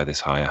confused by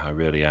this hire. I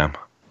really am.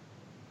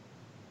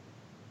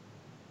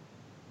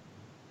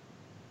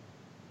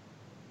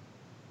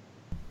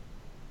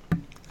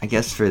 I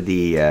guess for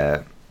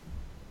the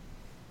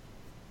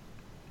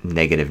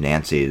negative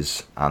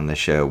Nancy's on the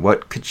show,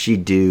 what could she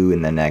do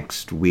in the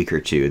next week or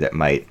two that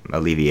might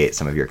alleviate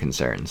some of your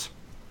concerns?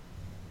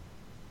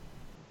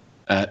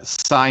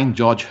 Sign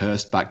George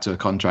Hurst back to a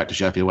contract to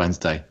Sheffield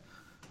Wednesday.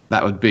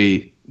 That would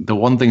be the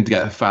one thing to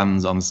get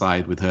fans on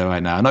side with her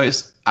right now. I know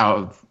it's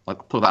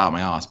put that out of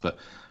my arse, but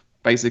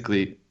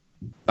basically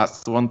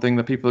that's the one thing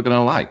that people are going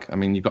to like. I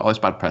mean, you've got all this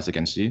bad press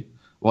against you.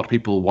 What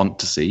people want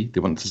to see, they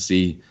want to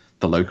see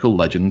the local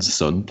legend's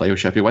son play with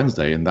Sheffield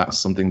Wednesday, and that's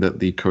something that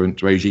the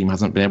current regime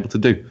hasn't been able to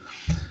do.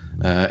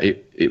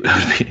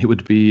 It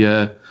would be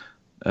a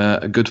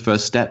good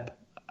first step.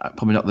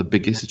 Probably not the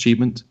biggest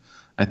achievement.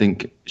 I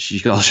think she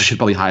should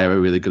probably hire a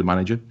really good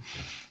manager.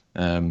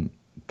 But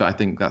I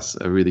think that's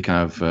a really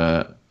kind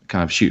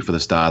of shoot for the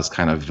stars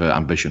kind of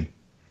ambition.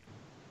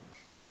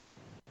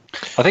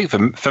 I think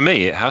for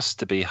me, it has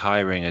to be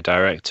hiring a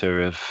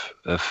director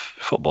of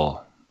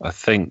football. I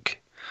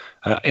think,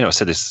 I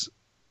said this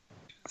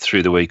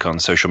through the week on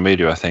social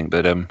media, I think,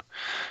 but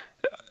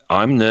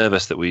I'm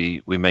nervous that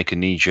we make a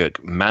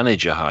knee-jerk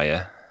manager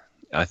hire.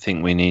 I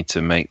think we need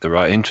to make the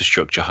right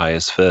infrastructure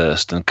hires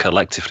first and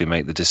collectively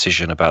make the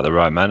decision about the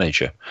right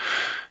manager.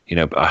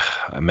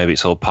 Maybe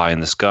it's all pie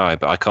in the sky,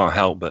 but I can't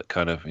help but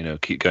kind of,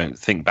 keep going,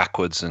 think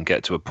backwards and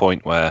get to a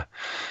point where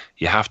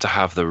you have to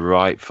have the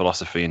right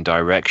philosophy and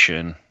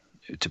direction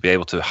to be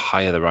able to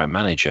hire the right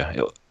manager.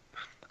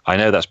 I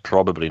know that's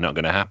probably not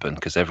going to happen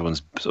because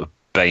everyone's sort of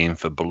baying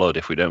for blood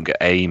if we don't get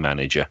a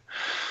manager,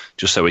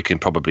 just so we can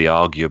probably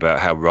argue about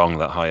how wrong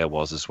that hire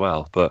was as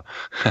well. But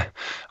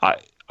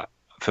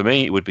for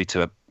me, it would be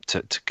to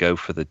go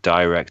for the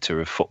director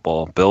of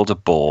football, build a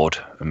board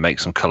and make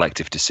some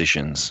collective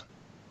decisions.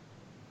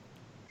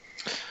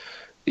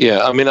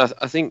 Yeah, I mean, I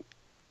think,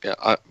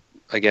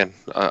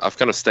 I've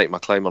kind of staked my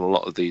claim on a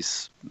lot of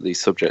these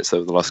subjects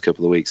over the last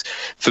couple of weeks.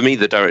 For me,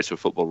 the director of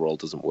football role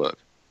doesn't work.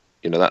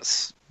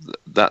 That's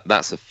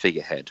a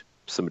figurehead,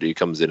 somebody who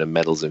comes in and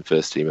meddles in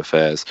first team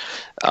affairs.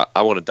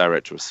 I want a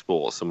director of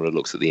sport, someone who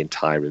looks at the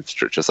entire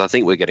infrastructure. So I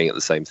think we're getting at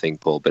the same thing,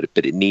 Paul, but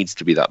it needs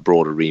to be that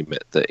broader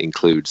remit that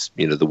includes,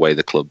 the way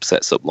the club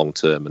sets up long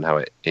term and how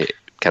it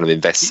kind of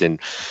invests in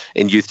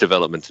youth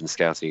development and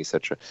scouting,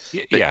 etc. We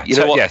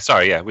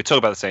talk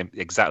about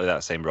exactly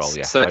that same role.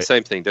 Yeah, so,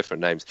 same thing, different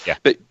names. Yeah,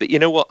 but you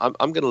know what? I'm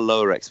going to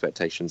lower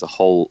expectations a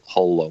whole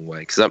long way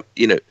because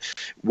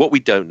what we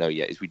don't know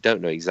yet is we don't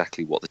know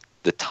exactly what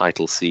the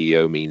title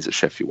CEO means at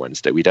Sheffield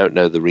Wednesday. We don't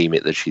know the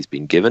remit that she's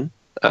been given.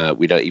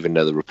 We don't even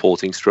know the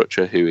reporting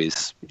structure,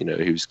 who's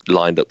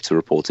lined up to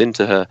report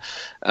into her.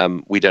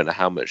 We don't know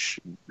how much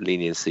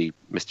leniency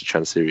Mr.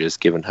 Chansiri has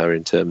given her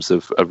in terms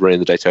of running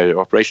the day-to-day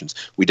operations.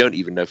 We don't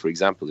even know, for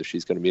example, if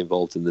she's going to be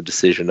involved in the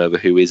decision over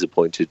who is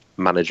appointed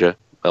manager,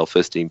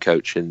 first team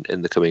coach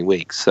in the coming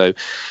weeks. So,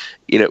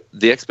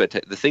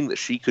 the thing that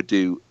she could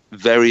do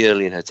very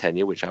early in her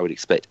tenure, which I would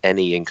expect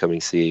any incoming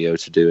CEO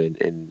to do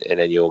in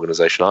any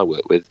organisation I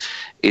work with,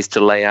 is to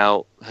lay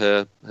out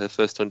her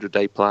first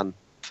 100-day plan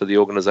for the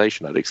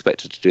organisation. I'd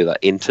expect her to do that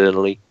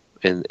internally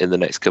in the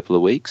next couple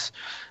of weeks.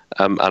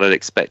 And I'd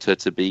expect her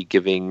to be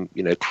giving,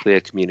 clear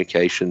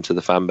communication to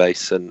the fan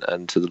base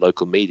and to the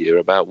local media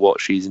about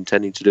what she's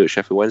intending to do at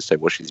Sheffield Wednesday,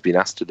 what she's been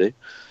asked to do,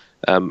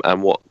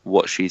 and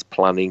what she's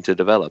planning to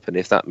develop. And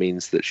if that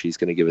means that she's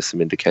going to give us some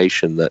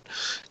indication that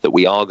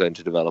we are going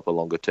to develop a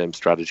longer term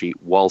strategy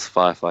whilst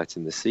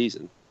firefighting this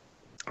season,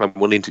 I'm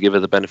willing to give her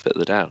the benefit of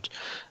the doubt.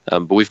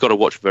 But we've got to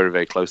watch very,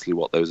 very closely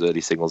what those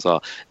early signals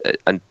are.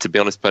 And to be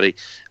honest, Paddy,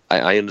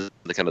 I understand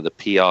the kind of the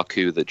PR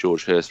coup that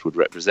George Hurst would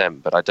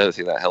represent, but I don't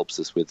think that helps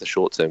us with the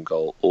short-term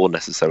goal or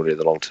necessarily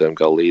the long-term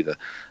goal either.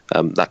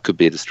 That could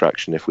be a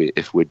distraction if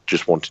we're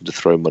just wanting to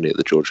throw money at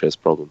the George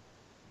Hurst problem.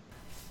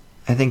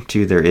 I think,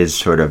 too, there is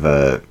sort of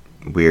a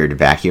weird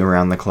vacuum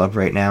around the club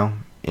right now,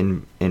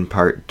 in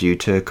part due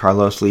to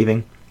Carlos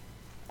leaving.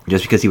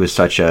 Just because he was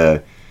such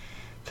a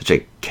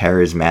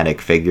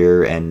charismatic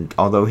figure, and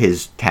although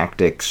his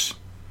tactics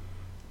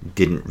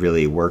didn't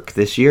really work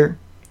this year,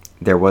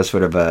 there was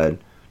sort of a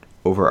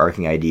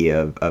overarching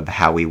idea of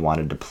how we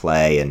wanted to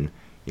play and,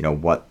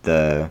 what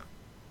the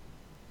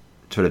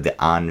sort of the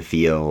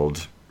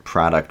on-field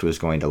product was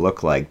going to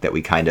look like that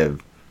we kind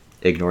of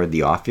ignored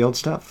the off-field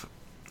stuff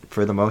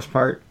for the most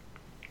part.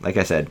 Like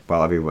I said, a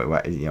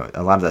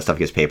lot of that stuff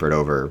gets papered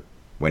over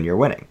when you're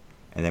winning.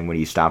 And then when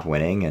you stop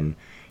winning and,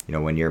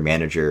 when your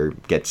manager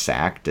gets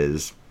sacked,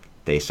 as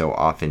they so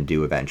often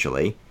do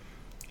eventually,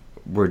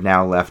 we're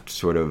now left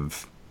sort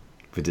of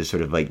with this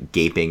sort of like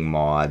gaping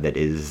maw that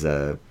is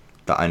the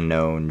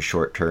unknown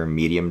short-term,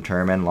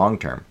 medium-term, and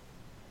long-term.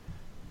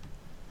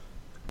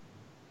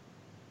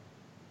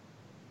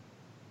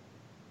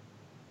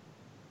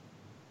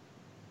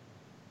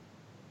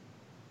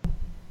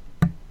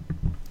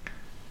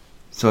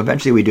 So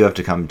eventually we do have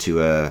to come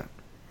to a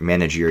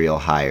managerial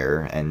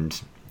hire, and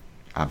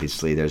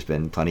obviously there's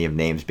been plenty of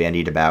names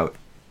bandied about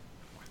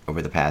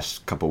over the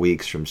past couple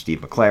weeks, from Steve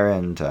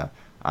McLaren to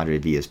Andre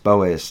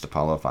Villas-Boas to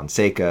Paulo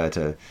Fonseca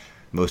to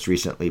most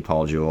recently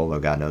Paul Jewell, though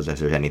God knows if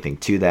there's anything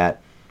to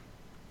that.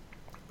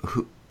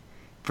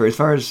 For as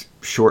far as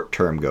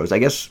short-term goes, I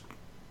guess,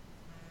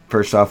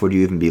 first off, would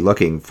you even be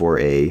looking for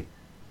a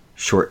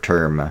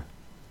short-term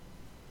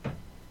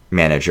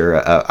manager,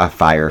 a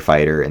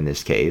firefighter in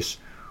this case?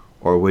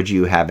 Or would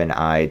you have an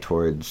eye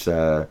towards,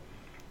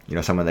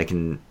 someone that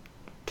can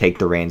take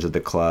the reins of the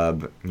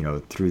club,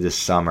 through the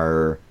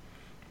summer,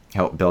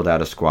 help build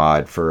out a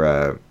squad for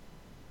a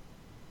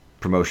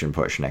promotion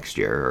push next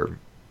year or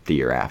the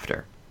year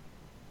after?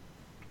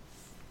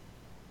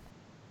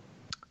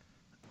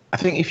 I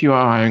think if you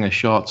are hiring a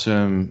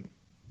short-term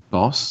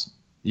boss,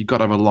 you've got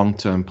to have a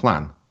long-term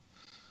plan.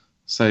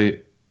 So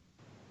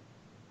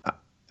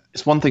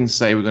it's one thing to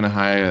say we're going to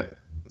hire,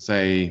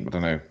 say, I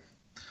don't know,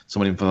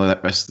 someone for the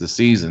rest of the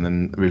season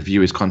and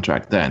review his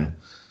contract then.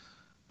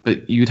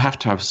 But you'd have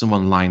to have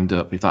someone lined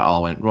up if that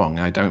all went wrong.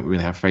 And I don't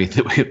really have faith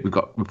that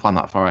we plan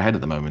that far ahead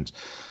at the moment.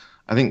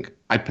 I think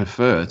I'd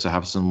prefer to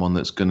have someone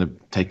that's going to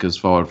take us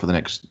forward for the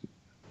next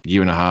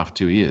year and a half,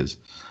 2 years.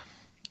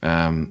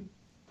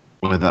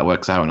 Whether that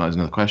works out or not is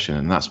another question.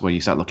 And that's where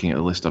you start looking at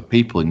the list of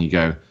people and you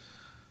go,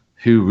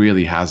 who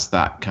really has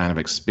that kind of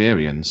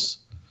experience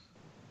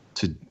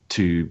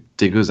to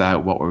dig us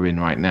out what we're in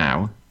right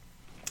now?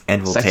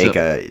 And will take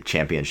a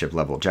championship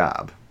level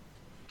job.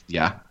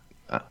 Yeah.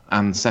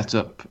 And set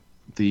up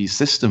the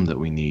system that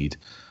we need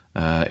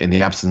in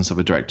the absence of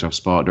a director of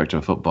sport, director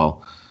of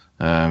football,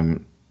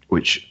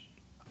 which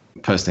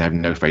personally I have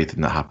no faith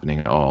in that happening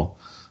at all.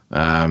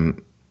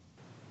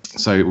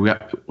 So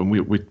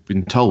we've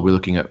been told we're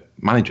looking at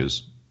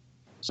managers.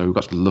 So we've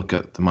got to look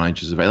at the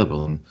managers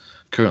available. And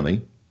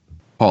currently,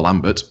 Paul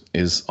Lambert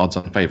is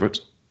odds-on favourite.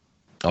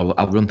 I'll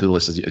run through the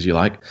list as you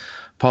like.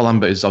 Paul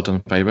Lambert is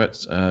odds-on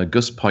favourite.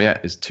 Gus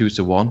Poyet is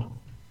 2-1.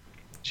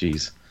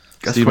 Jeez.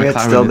 Gus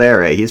Poyet's still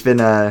there, eh? He's been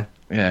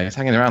he's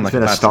hanging around. He's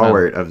been a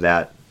stalwart of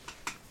that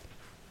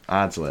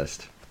odds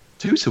list.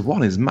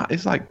 2-1 is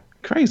it's like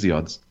crazy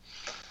odds.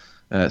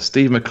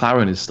 Steve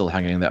McLaren is still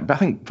hanging in there, but I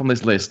think from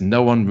this list,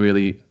 no one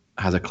really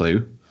has a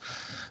clue.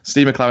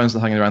 Steve McLaren's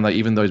still hanging around there,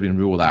 even though he's been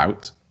ruled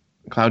out.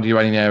 Claudio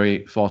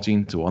Ranieri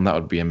 14-1. That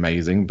would be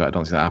amazing, but I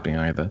don't see that happening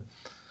either.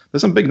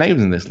 There's some big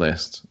names in this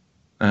list.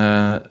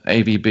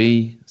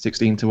 AVB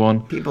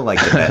 16-1. People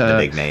like to bet the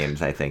big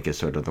names, I think, is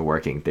sort of the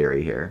working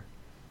theory here.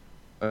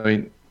 I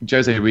mean,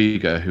 Jose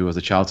Riga, who was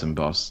a Charlton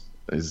boss,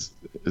 is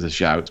a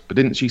shout, but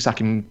didn't she sack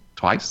him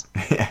twice?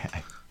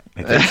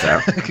 I think so.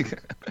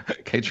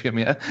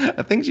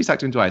 I think she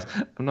sacked him twice.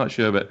 I'm not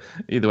sure, but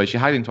either way, she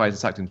hired him twice and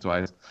sacked him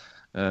twice.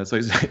 So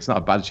it's not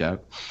a bad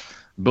shout.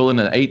 Bullen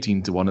at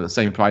 18-1 at the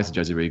same price as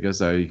Jose Riga,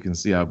 so you can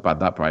see how bad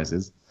that price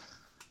is.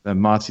 Then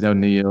Martin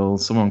O'Neill,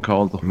 someone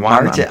called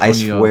Martin. I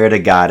swear to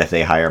God, if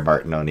they hire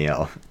Martin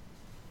O'Neill,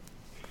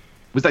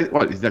 was that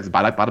what? Is that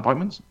bad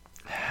appointments?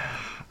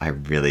 I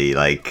really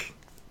like.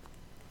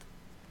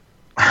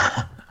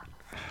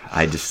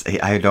 I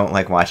don't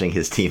like watching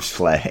his teams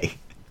play.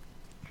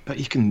 But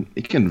he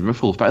can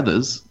ruffle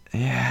feathers.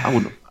 Yeah,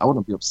 I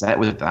wouldn't be upset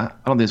with that. I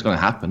don't think it's going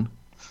to happen.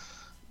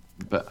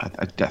 But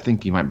I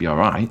think he might be all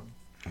right.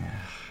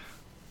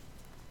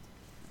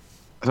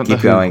 I don't know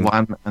who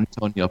Juan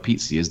Antonio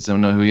Pizzi is.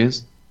 Don't know who he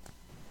is.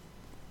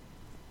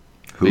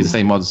 He's the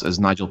same odds as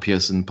Nigel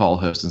Pearson, Paul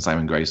Hurst, and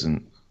Simon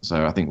Grayson.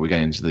 So I think we're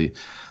getting into the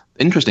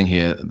interesting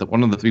here. That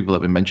one of the people that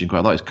have been mentioned quite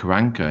a lot is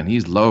Karanka, and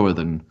he's lower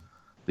than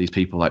these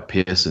people like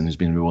Pearson, who's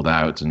been ruled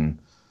out, and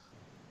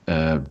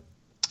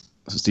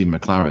Stephen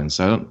McLaren.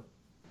 So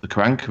the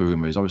Karanka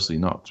rumor is obviously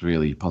not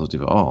really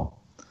positive at all.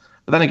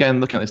 But then again,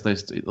 looking at this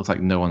list, it looks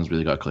like no one's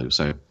really got a clue.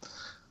 So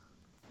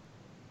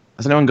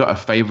has anyone got a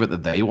favourite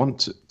that they want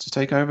to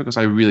take over? Because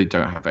I really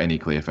don't have any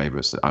clear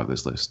favourites out of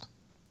this list.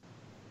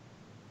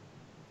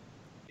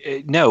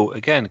 No,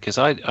 again, because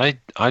I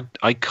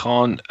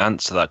can't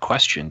answer that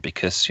question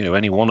because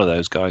any one of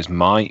those guys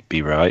might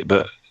be right,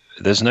 but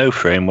there's no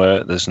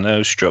framework, there's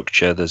no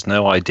structure, there's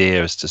no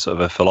idea as to sort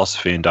of a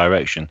philosophy and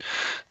direction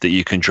that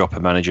you can drop a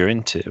manager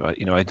into.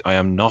 I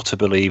am not a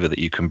believer that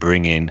you can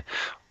bring in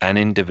an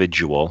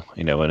individual,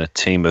 and a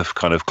team of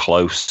kind of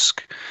close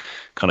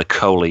kind of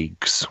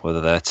colleagues,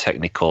 whether they're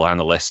technical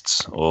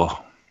analysts or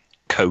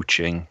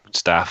coaching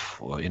staff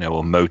or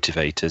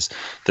motivators,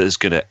 that is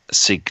going to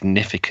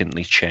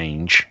significantly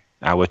change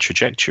our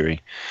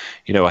trajectory.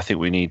 I think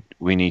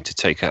we need to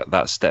take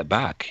that step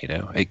back.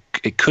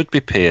 It could be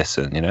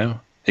Pearson.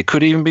 It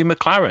could even be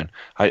McLaren.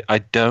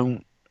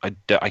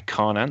 I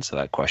can't answer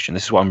that question.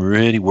 This is what I'm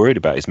really worried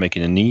about, is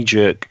making a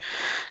knee-jerk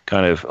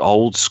kind of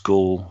old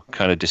school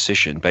kind of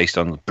decision based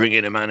on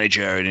bringing a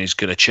manager and he's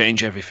going to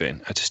change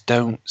everything. I just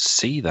don't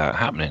see that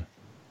happening.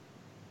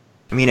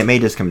 I mean, it may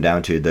just come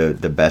down to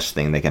the best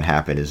thing that can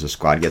happen is the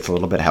squad gets a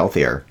little bit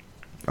healthier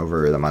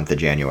over the month of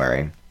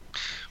January.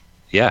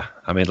 Yeah,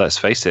 I mean, let's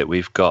face it,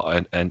 we've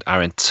got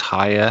our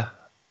entire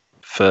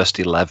first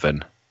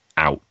 11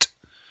 out.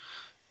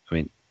 I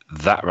mean,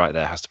 that right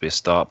there has to be a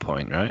start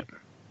point, right?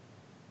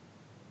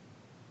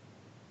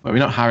 Well, we're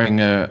not hiring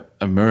a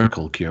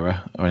miracle cure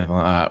or anything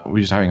like that. We're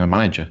just hiring a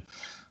manager.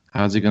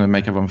 How's he going to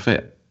make everyone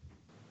fit?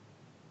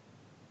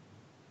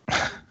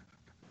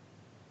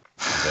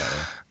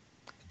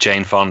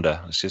 Jane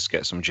Fonda. Let's just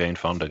get some Jane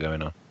Fonda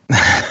going on.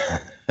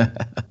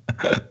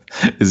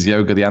 Is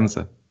yoga the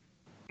answer?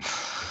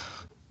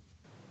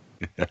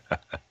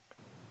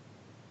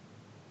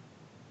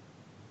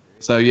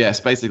 So yes,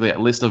 basically a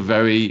list of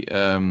very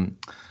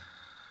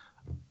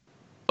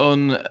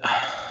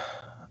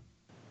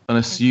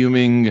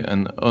unassuming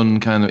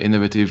and kind of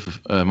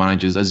innovative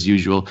managers as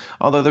usual.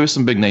 Although there is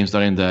some big names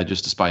thrown in there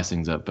just to spice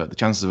things up, but the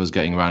chances of us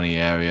getting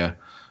Ranieri,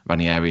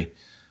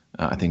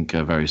 I think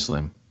are very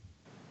slim.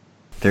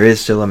 There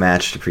is still a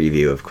match to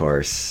preview, of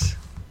course,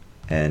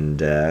 and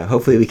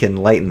hopefully we can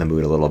lighten the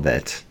mood a little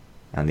bit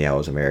on the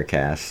Owls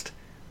Americast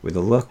with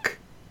a look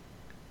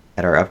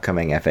at our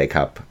upcoming FA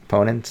Cup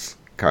opponents,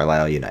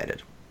 Carlisle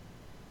United.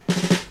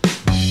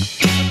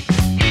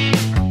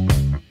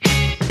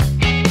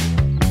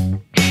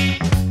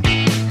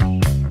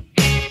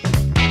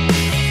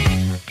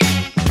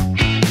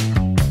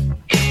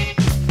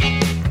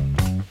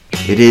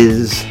 It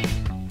is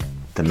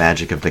the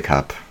magic of the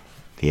cup,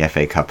 the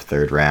FA Cup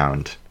third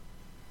round.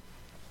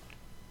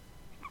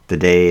 The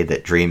day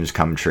that dreams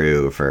come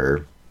true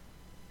for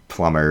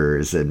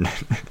plumbers and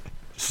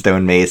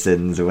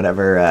stonemasons and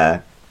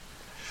whatever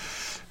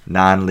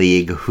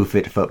non-league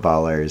hoof-it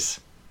footballers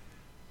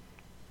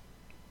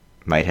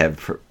might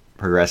have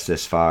progressed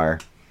this far.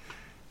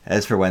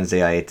 As for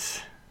Wednesdayites,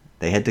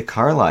 they head to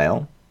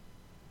Carlisle,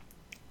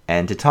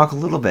 and to talk a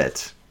little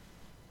bit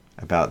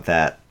about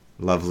that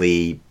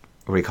lovely,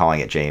 what are we calling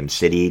it, James?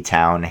 City,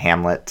 town,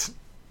 hamlet?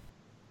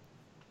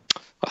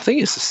 I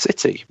think it's a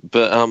city,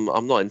 but I'm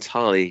not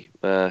entirely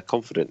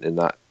confident in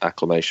that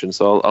acclamation,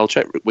 so I'll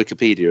check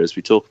Wikipedia as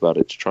we talk about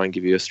it to try and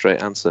give you a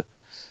straight answer.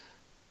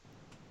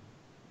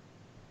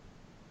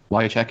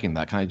 While you're checking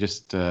that, can I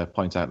just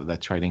point out that their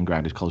training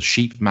ground is called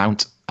Sheep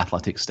Mount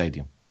Athletic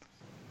Stadium.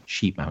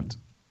 Sheep Mount,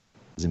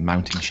 as in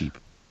mounting sheep.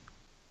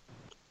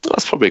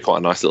 That's probably quite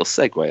a nice little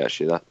segue,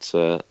 actually,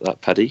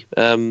 that Paddy.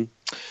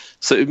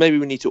 So maybe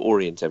we need to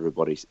orientate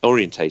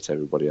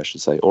everybody, I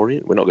should say.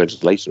 Orient? We're not going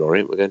to Leyton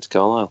Orient, we're going to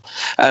Carlisle.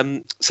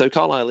 So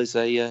Carlisle is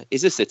a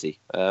city.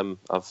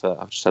 I've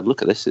just had a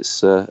look at this.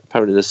 It's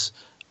apparently there's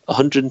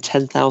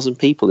 110,000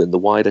 people in the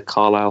wider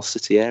Carlisle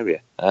city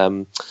area.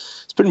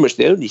 It's pretty much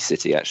the only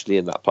city, actually,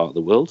 in that part of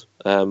the world,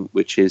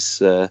 which is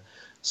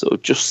sort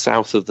of just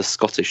south of the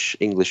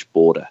Scottish-English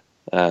border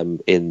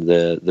in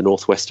the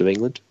northwest of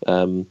England.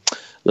 A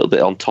little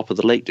bit on top of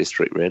the Lake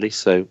District, really.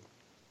 So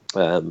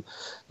the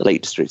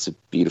Lake District's a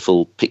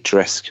beautiful,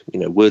 picturesque,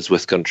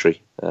 Wordsworth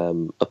country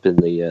up in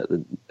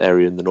the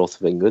area in the north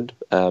of England,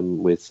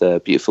 with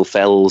beautiful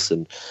fells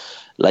and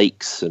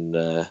lakes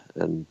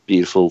and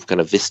beautiful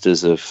kind of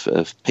vistas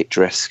of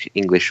picturesque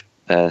English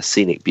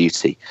scenic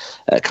beauty.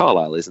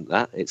 Carlisle isn't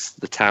that. It's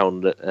the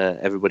town that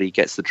everybody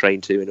gets the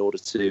train to in order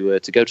to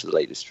go to the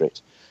Lake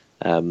District.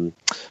 But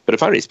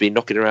apparently it's been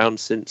knocking around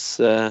since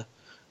around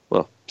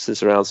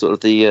sort of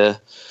the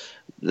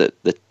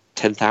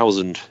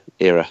 10,000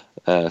 era.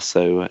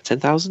 So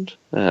 10,000?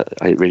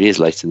 It really is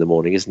late in the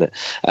morning, isn't it?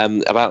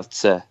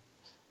 About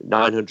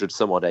 900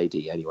 some odd AD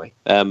anyway.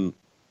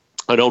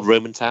 An old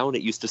Roman town.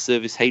 It used to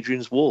service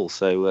Hadrian's Wall.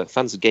 So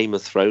fans of Game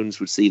of Thrones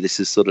would see this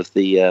as sort of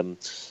the, I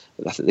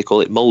think they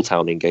call it Mole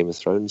Town in Game of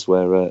Thrones,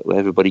 where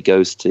everybody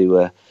goes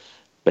to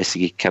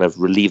basically kind of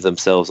relieve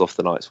themselves off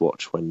the Night's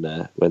Watch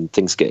when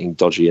things are getting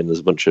dodgy and there's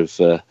a bunch of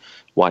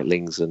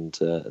whitelings and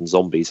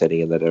zombies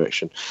heading in their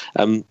direction.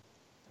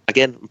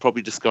 Again, I'm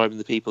probably describing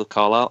the people of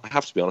Carlisle. I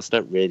have to be honest, I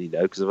don't really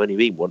know because I've only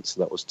been once,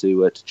 and that was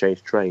to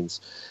change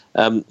trains.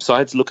 So I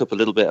had to look up a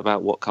little bit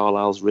about what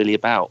Carlisle's really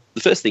about.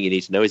 The first thing you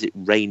need to know is it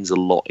rains a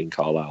lot in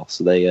Carlisle.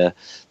 So they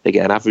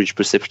get an average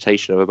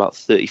precipitation of about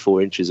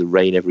 34 inches of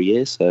rain every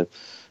year. So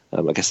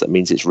I guess that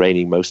means it's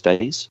raining most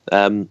days.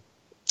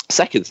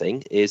 Second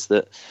thing is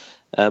that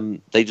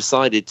they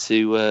decided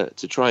to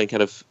try and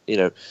kind of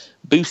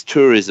boost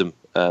tourism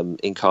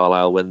in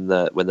Carlisle when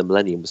the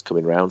millennium was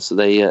coming round. So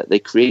they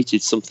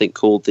created something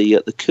called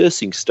the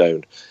Cursing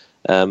Stone,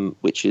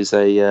 which is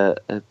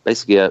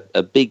basically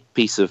a big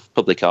piece of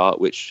public art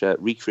which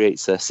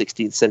recreates a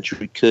 16th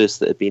century curse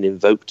that had been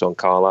invoked on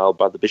Carlisle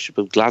by the Bishop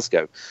of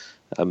Glasgow.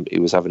 He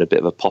was having a bit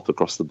of a pop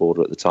across the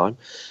border at the time.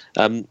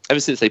 Ever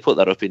since they put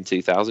that up in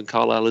 2000,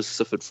 Carlisle has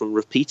suffered from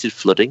repeated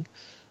flooding,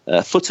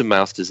 foot and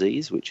mouth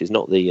disease, which is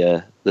not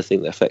the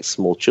thing that affects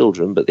small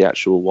children, but the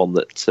actual one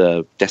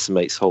that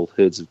decimates whole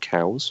herds of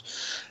cows,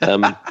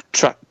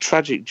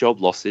 tragic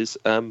job losses,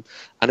 and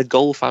a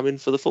goal famine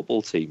for the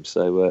football team.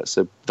 So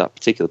that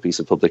particular piece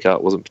of public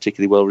art wasn't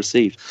particularly well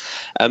received.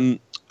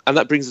 And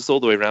that brings us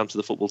all the way around to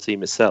the football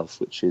team itself,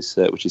 which is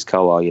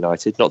Carlisle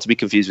United, not to be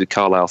confused with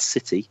Carlisle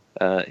City,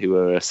 who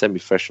are a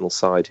semi-professional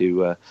side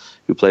who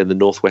play in the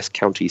North West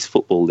Counties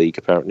Football League,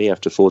 apparently,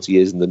 after 40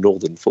 years in the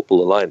Northern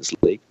Football Alliance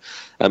League.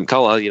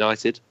 Carlisle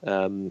United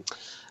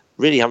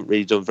really haven't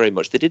really done very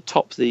much. They did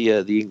top the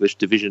English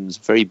divisions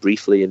very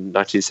briefly in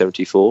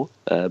 1974,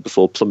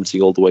 before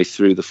plummeting all the way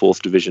through the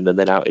 4th division and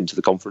then out into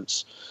the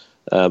conference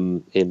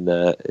in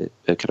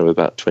kind of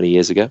about 20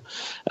 years ago.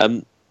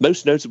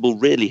 Most notable,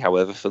 really,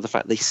 however, for the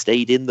fact they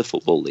stayed in the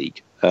Football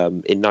League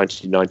in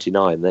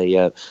 1999. They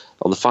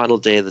on the final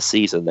day of the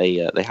season,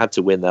 they had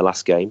to win their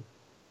last game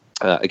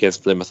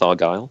against Plymouth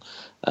Argyle.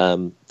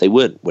 They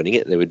weren't winning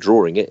it; they were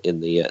drawing it in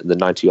the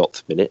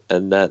 90th minute,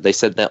 and they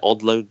sent their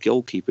odd lone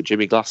goalkeeper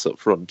Jimmy Glass up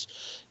front,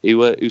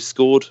 who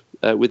scored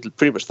with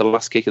pretty much the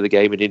last kick of the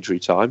game in injury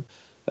time.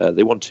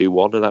 They won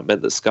 2-1, and that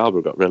meant that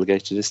Scarborough got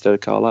relegated instead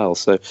of Carlisle.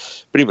 So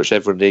pretty much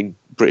everyone in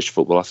British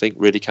football, I think,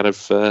 really kind of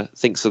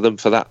thinks of them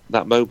for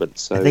that moment.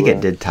 So I think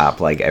it did top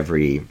like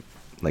every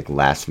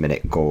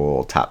last-minute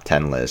goal top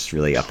 10 list,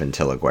 really, up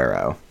until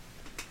Aguero.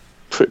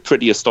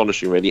 Pretty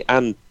astonishing, really.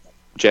 And,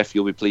 Jeff,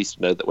 you'll be pleased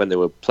to know that when they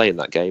were playing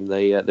that game,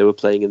 they were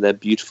playing in their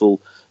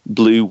beautiful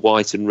blue,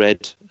 white and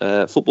red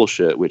football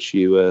shirt, which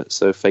you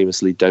so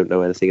famously don't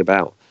know anything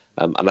about.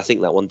 And I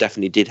think that one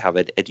definitely did have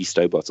Eddie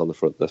Stobart on the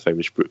front, the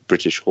famous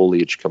British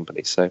haulage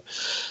company. So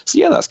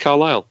yeah, that's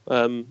Carlisle.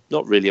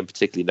 Not really a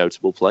particularly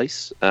notable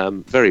place.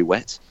 Very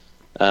wet,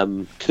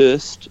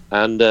 cursed,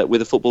 and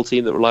with a football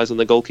team that relies on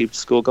their goalkeeper to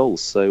score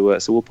goals. So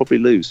we'll probably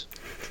lose.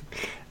 I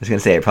was going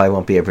to say, it probably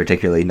won't be a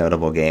particularly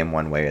notable game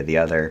one way or the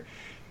other.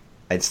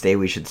 I'd say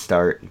we should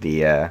start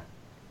the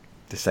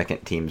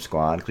second team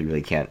squad, because we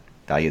really can't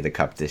value the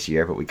cup this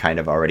year, but we kind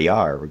of already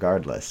are,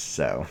 regardless.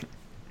 So.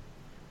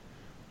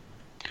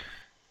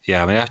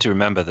 Yeah, I mean, I have to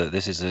remember that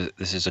this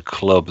is a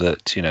club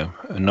that,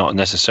 are not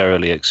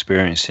necessarily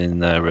experiencing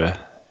their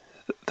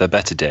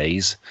better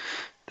days.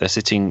 They're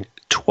sitting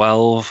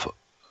 12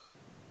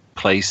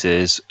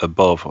 places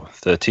above,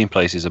 13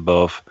 places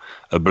above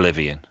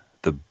Oblivion,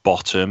 the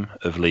bottom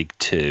of League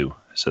Two.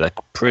 So they're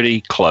pretty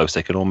close.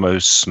 They can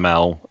almost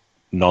smell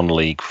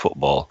non-league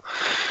football.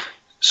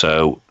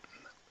 So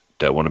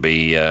don't want to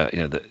be,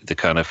 the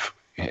kind of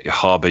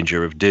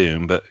harbinger of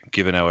doom, but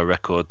given our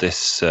record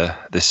this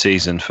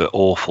season for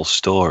awful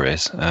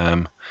stories,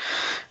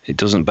 it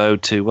doesn't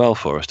bode too well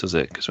for us, does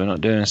it? Because we're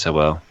not doing so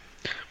well.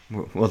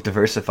 We'll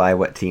diversify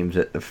what teams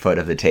at the foot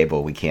of the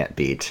table we can't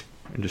beat,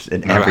 just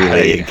in every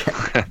league.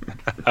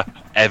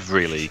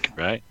 Every league,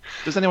 right?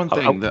 Does anyone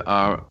think that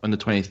our under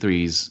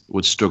 23s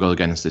would struggle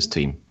against this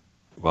team?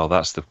 Well,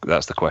 that's the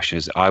question.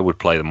 Is I would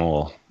play them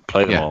all,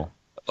 all,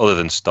 other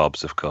than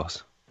Stobbs, of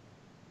course.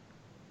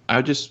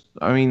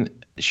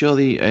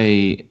 Surely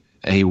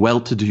a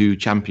well-to-do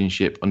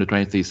Championship under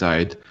 23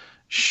 side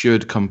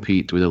should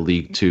compete with a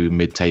League Two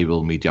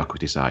mid-table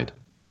mediocrity side.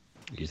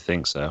 You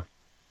think so?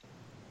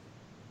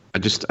 I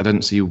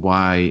don't see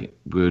why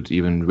we would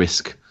even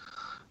risk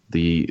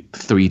the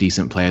 3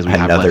 decent players we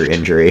have left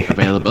injury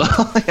available.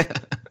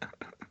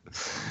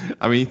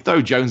 I mean,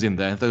 throw Jones in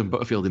there, throw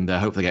Butterfield in there,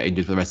 hope they get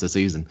injured for the rest of the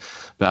season.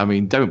 But I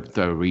mean, don't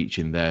throw Reach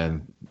in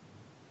there.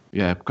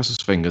 Yeah, cross his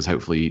fingers.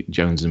 Hopefully,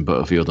 Jones and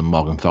Butterfield and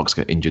Morgan Fox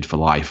get injured for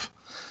life.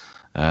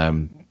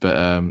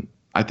 But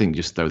I think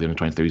just throw the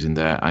under-23s in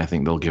there. I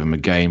think they'll give them a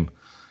game.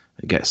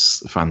 It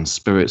gets fans'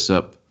 spirits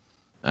up,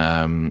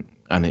 and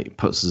it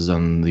puts us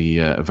on the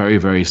very,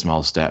 very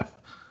small step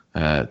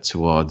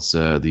towards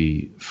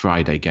the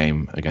Friday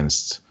game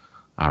against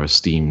our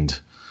esteemed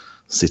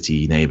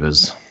City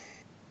neighbours.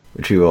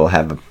 Which we will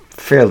have a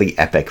fairly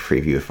epic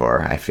preview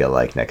for, I feel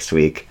like, next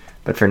week.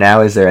 But for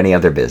now, is there any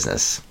other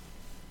business?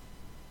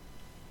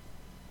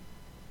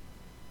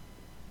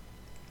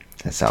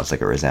 That sounds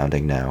like a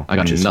resounding no. I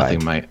got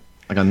nothing, mate.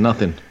 I got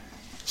nothing.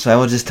 So I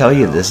will just tell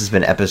you, this has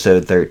been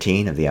episode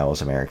 13 of the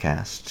Owls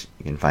Americast.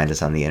 You can find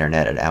us on the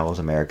internet at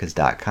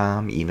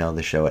owlsamericas.com, email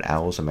the show at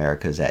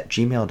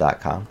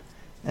owlsamericas@gmail.com,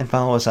 and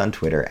follow us on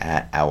Twitter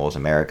at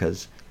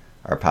owlsamericas.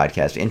 Our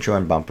podcast intro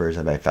and bumpers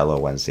are by fellow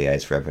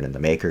Wednesdayites Reverend and the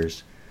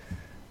Makers.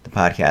 The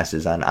podcast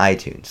is on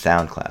iTunes,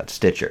 SoundCloud,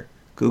 Stitcher,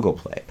 Google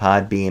Play,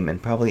 Podbeam, and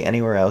probably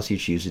anywhere else you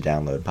choose to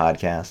download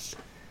podcasts.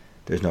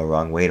 There's no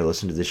wrong way to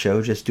listen to the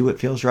show, just do what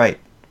feels right.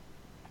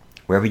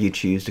 Wherever you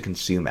choose to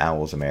consume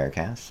Owls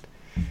Americast,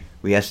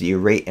 we ask that you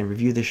rate and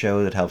review the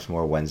show. That helps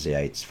more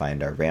Wednesdayites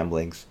find our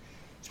ramblings.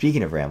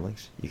 Speaking of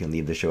ramblings, you can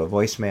leave the show a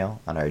voicemail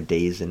on our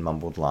dazed and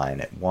mumbled line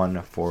at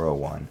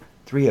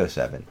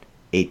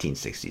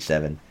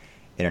 1-401-307-1867.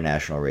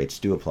 International rates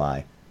do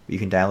apply, but you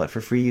can dial it for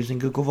free using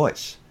Google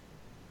Voice.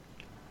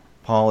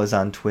 Paul is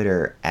on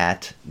Twitter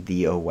at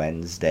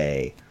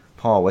TheOWednesday.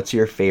 Paul, what's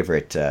your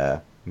favorite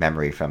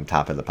memory from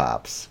Top of the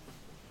Pops?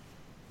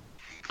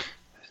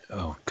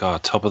 Oh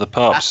God, Top of the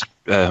Pops.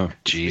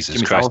 Jesus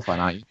Jimmy Christ! Savile fan,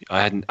 aren't you?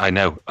 I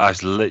know. I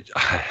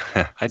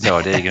had no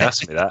idea you could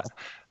ask me that.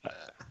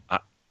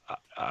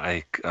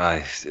 I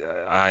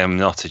am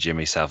not a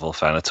Jimmy Savile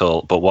fan at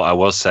all. But what I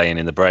was saying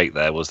in the break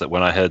there was that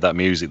when I heard that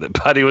music that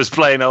Paddy was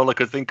playing, all I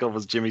could think of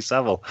was Jimmy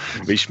Savile,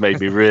 which made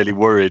me really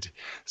worried.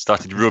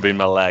 Started rubbing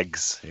my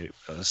legs,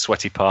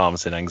 sweaty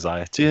palms in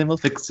anxiety. Jim will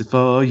fix it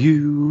for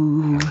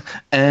you,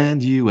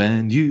 and you,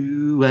 and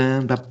you,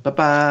 and ba ba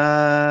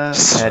ba.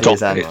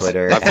 Paddy's on it.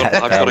 Twitter. I've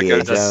got to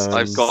go. Jones,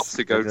 I've got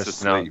to go to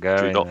Just not sleep.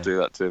 going Do not there. do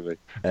that to me.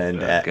 and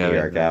Not at New going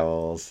York there.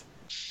 Owls.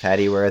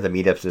 Paddy, where are the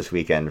meetups this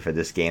weekend for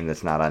this game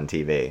that's not on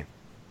TV?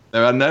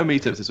 There are no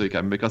meetups this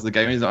weekend because the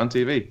game is not on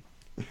TV.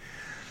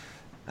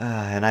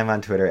 And I'm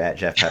on Twitter at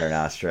Jeff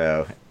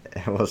Paternostro.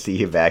 We'll see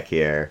you back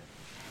here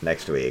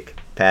next week.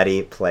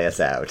 Paddy, play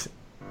us out.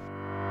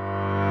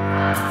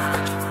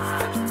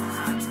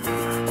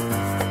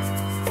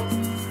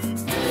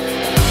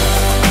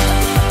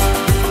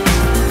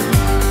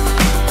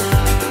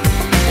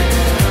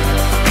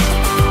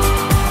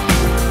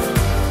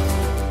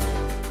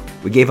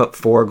 We gave up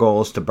 4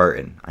 goals to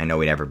Burton. I know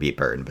we never beat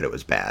Burton, but it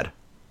was bad.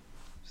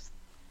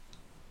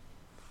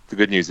 The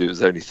good news is it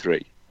was only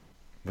 3.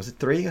 Was it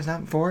 3? Was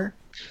that 4?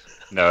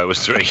 No, it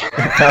was 3.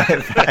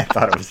 I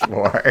thought it was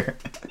 4.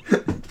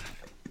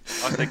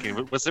 I was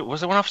thinking, was it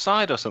one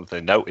offside or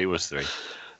something? No, it was 3.